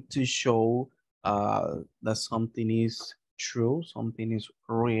them to show that something is true, something is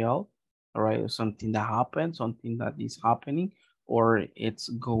real, all right, something that happened, something that is happening, or it's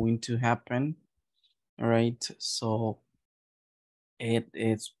going to happen, all right? So it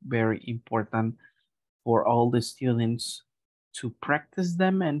is very important for all the students to practice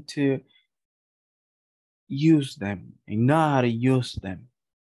them and to use them and know how to use them,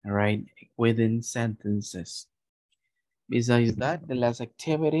 all right, within sentences. Besides that, the last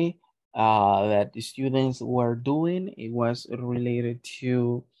activity that the students were doing, it was related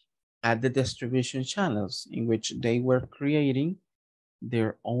to the distribution channels in which they were creating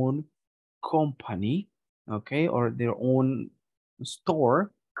their own company, okay, or their own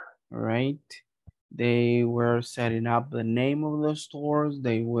store, right? They were setting up the name of the stores.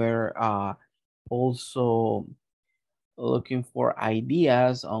 They were also looking for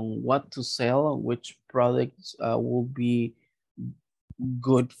ideas on what to sell, which products will be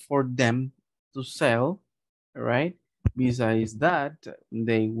good for them to sell, right? Besides that,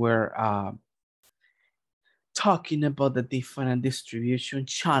 they were talking about the different distribution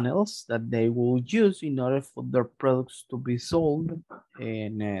channels that they will use in order for their products to be sold,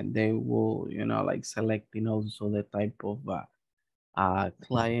 and they will, you know, like selecting also the type of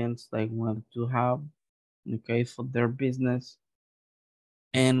clients they want to have, okay, for their business.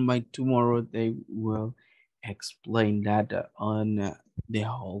 And by tomorrow they will explain that on the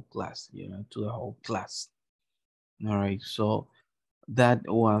whole class, you know, to the whole class. All right, so that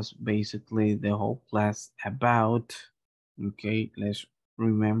was basically the whole class about. Okay, let's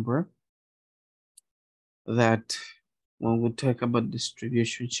remember that when we talk about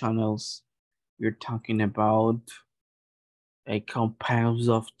distribution channels, we're talking about a compounds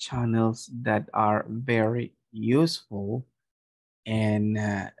of channels that are very useful and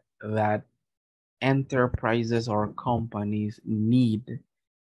that enterprises or companies need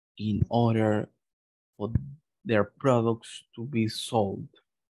in order for their products to be sold,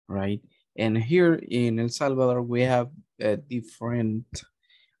 right? And here in El Salvador, we have different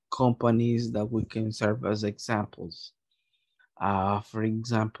companies that we can serve as examples. For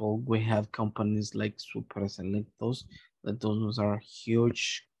example, we have companies like Super Selectos, that those are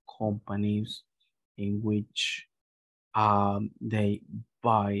huge companies in which they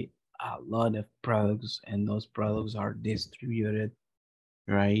buy a lot of products and those products are distributed,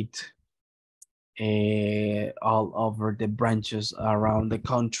 right? All over the branches around the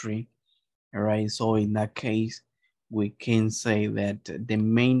country, right? So in that case, we can say that the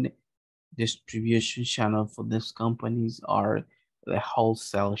main distribution channel for these companies are the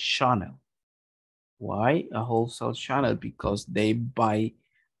wholesale channel. Why a wholesale channel? Because they buy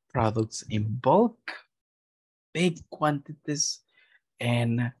products in bulk, big quantities,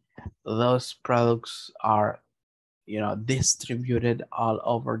 and those products are, distributed all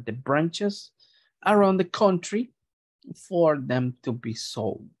over the branches around the country for them to be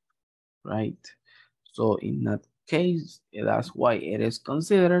sold, right? So in that case, that's why it is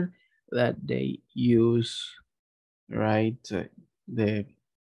considered that they use, right, the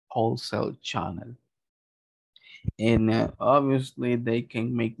wholesale channel. And obviously they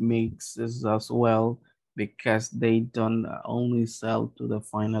can make mixes as well because they don't only sell to the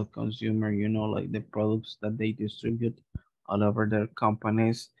final consumer, like the products that they distribute all over their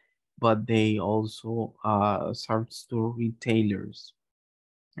companies, but they also serve to retailers,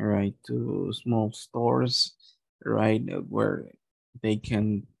 right, to small stores, right, where they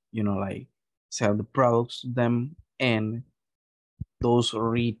can, like sell the products to them, and those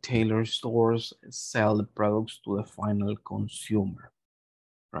retailer stores sell the products to the final consumer,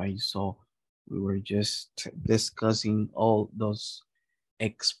 right? So we were just discussing all those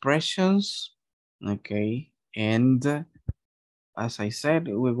expressions, okay? And as I said,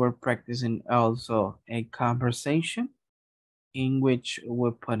 we were practicing also a conversation in which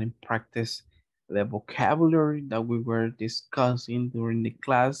we put in practice the vocabulary that we were discussing during the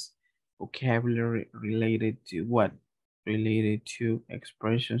class, vocabulary related to what? Related to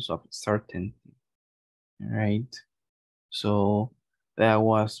expressions of certainty, right? So that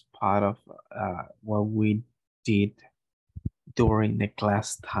was part of what we did during the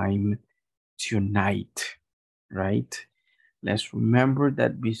class time tonight, right? Let's remember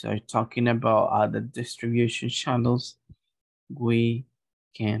that besides talking about the distribution channels, we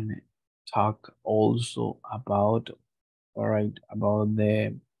can talk also about, all right, about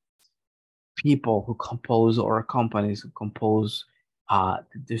the people who compose or companies who compose the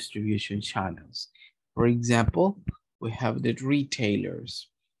distribution channels. For example, we have the retailers.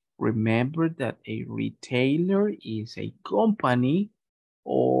 Remember that a retailer is a company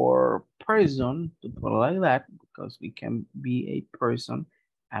or person, to put it like that, because we can be a person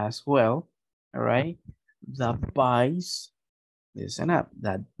as well, all right, that buys, listen up,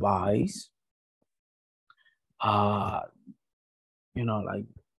 that buys, like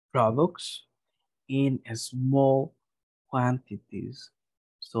products in small quantities.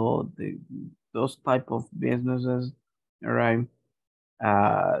 So those type of businesses, right?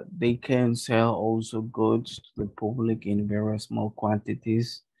 They can sell also goods to the public in very small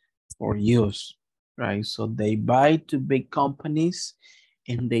quantities for use, right? So they buy to big companies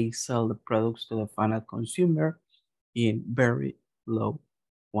and they sell the products to the final consumer in very low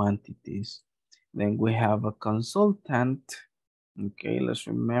quantities. Then we have a consultant. Okay, let's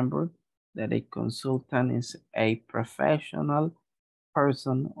remember that a consultant is a professional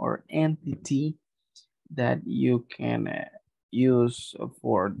person or entity that you can use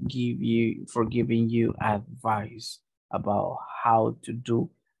for giving you advice about how to do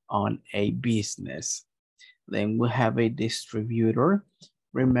on a business. Then we have a distributor.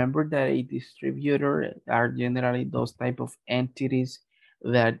 Remember that a distributor are generally those type of entities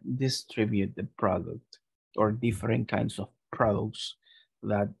that distribute the product or different kinds of products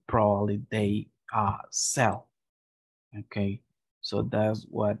that probably they sell. Okay, so that's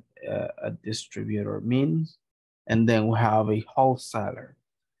what a distributor means. And then we have a wholesaler.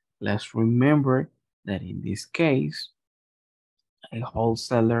 Let's remember that in this case, a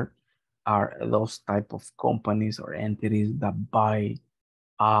wholesaler are those type of companies or entities that buy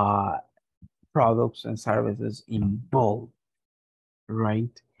products and services in bulk,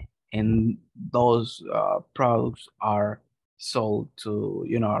 right? And those products are sold to,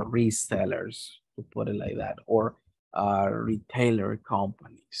 resellers, to put it like that, or retailer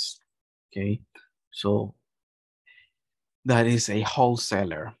companies, okay? So that is a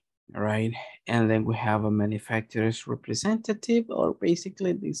wholesaler, right? And then we have a manufacturer's representative, or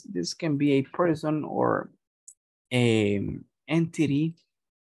basically this can be a person or a entity,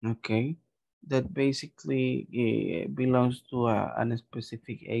 okay, that basically belongs to a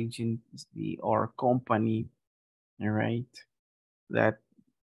specific agency or company, all right, that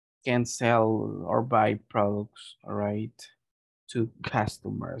can sell or buy products, all right, to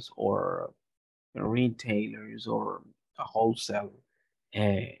customers or retailers or a wholesale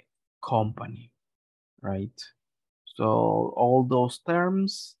company, right? So all those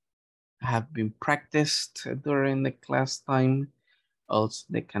terms have been practiced during the class time. Also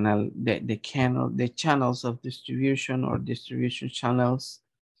the channels of distribution or distribution channels,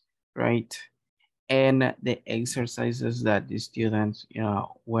 right? And the exercises that the students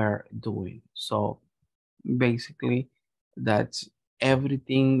were doing. So basically that's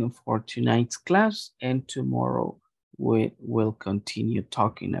everything for tonight's class, and tomorrow we will continue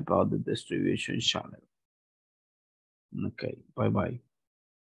talking about the distribution channel. Okay, bye-bye.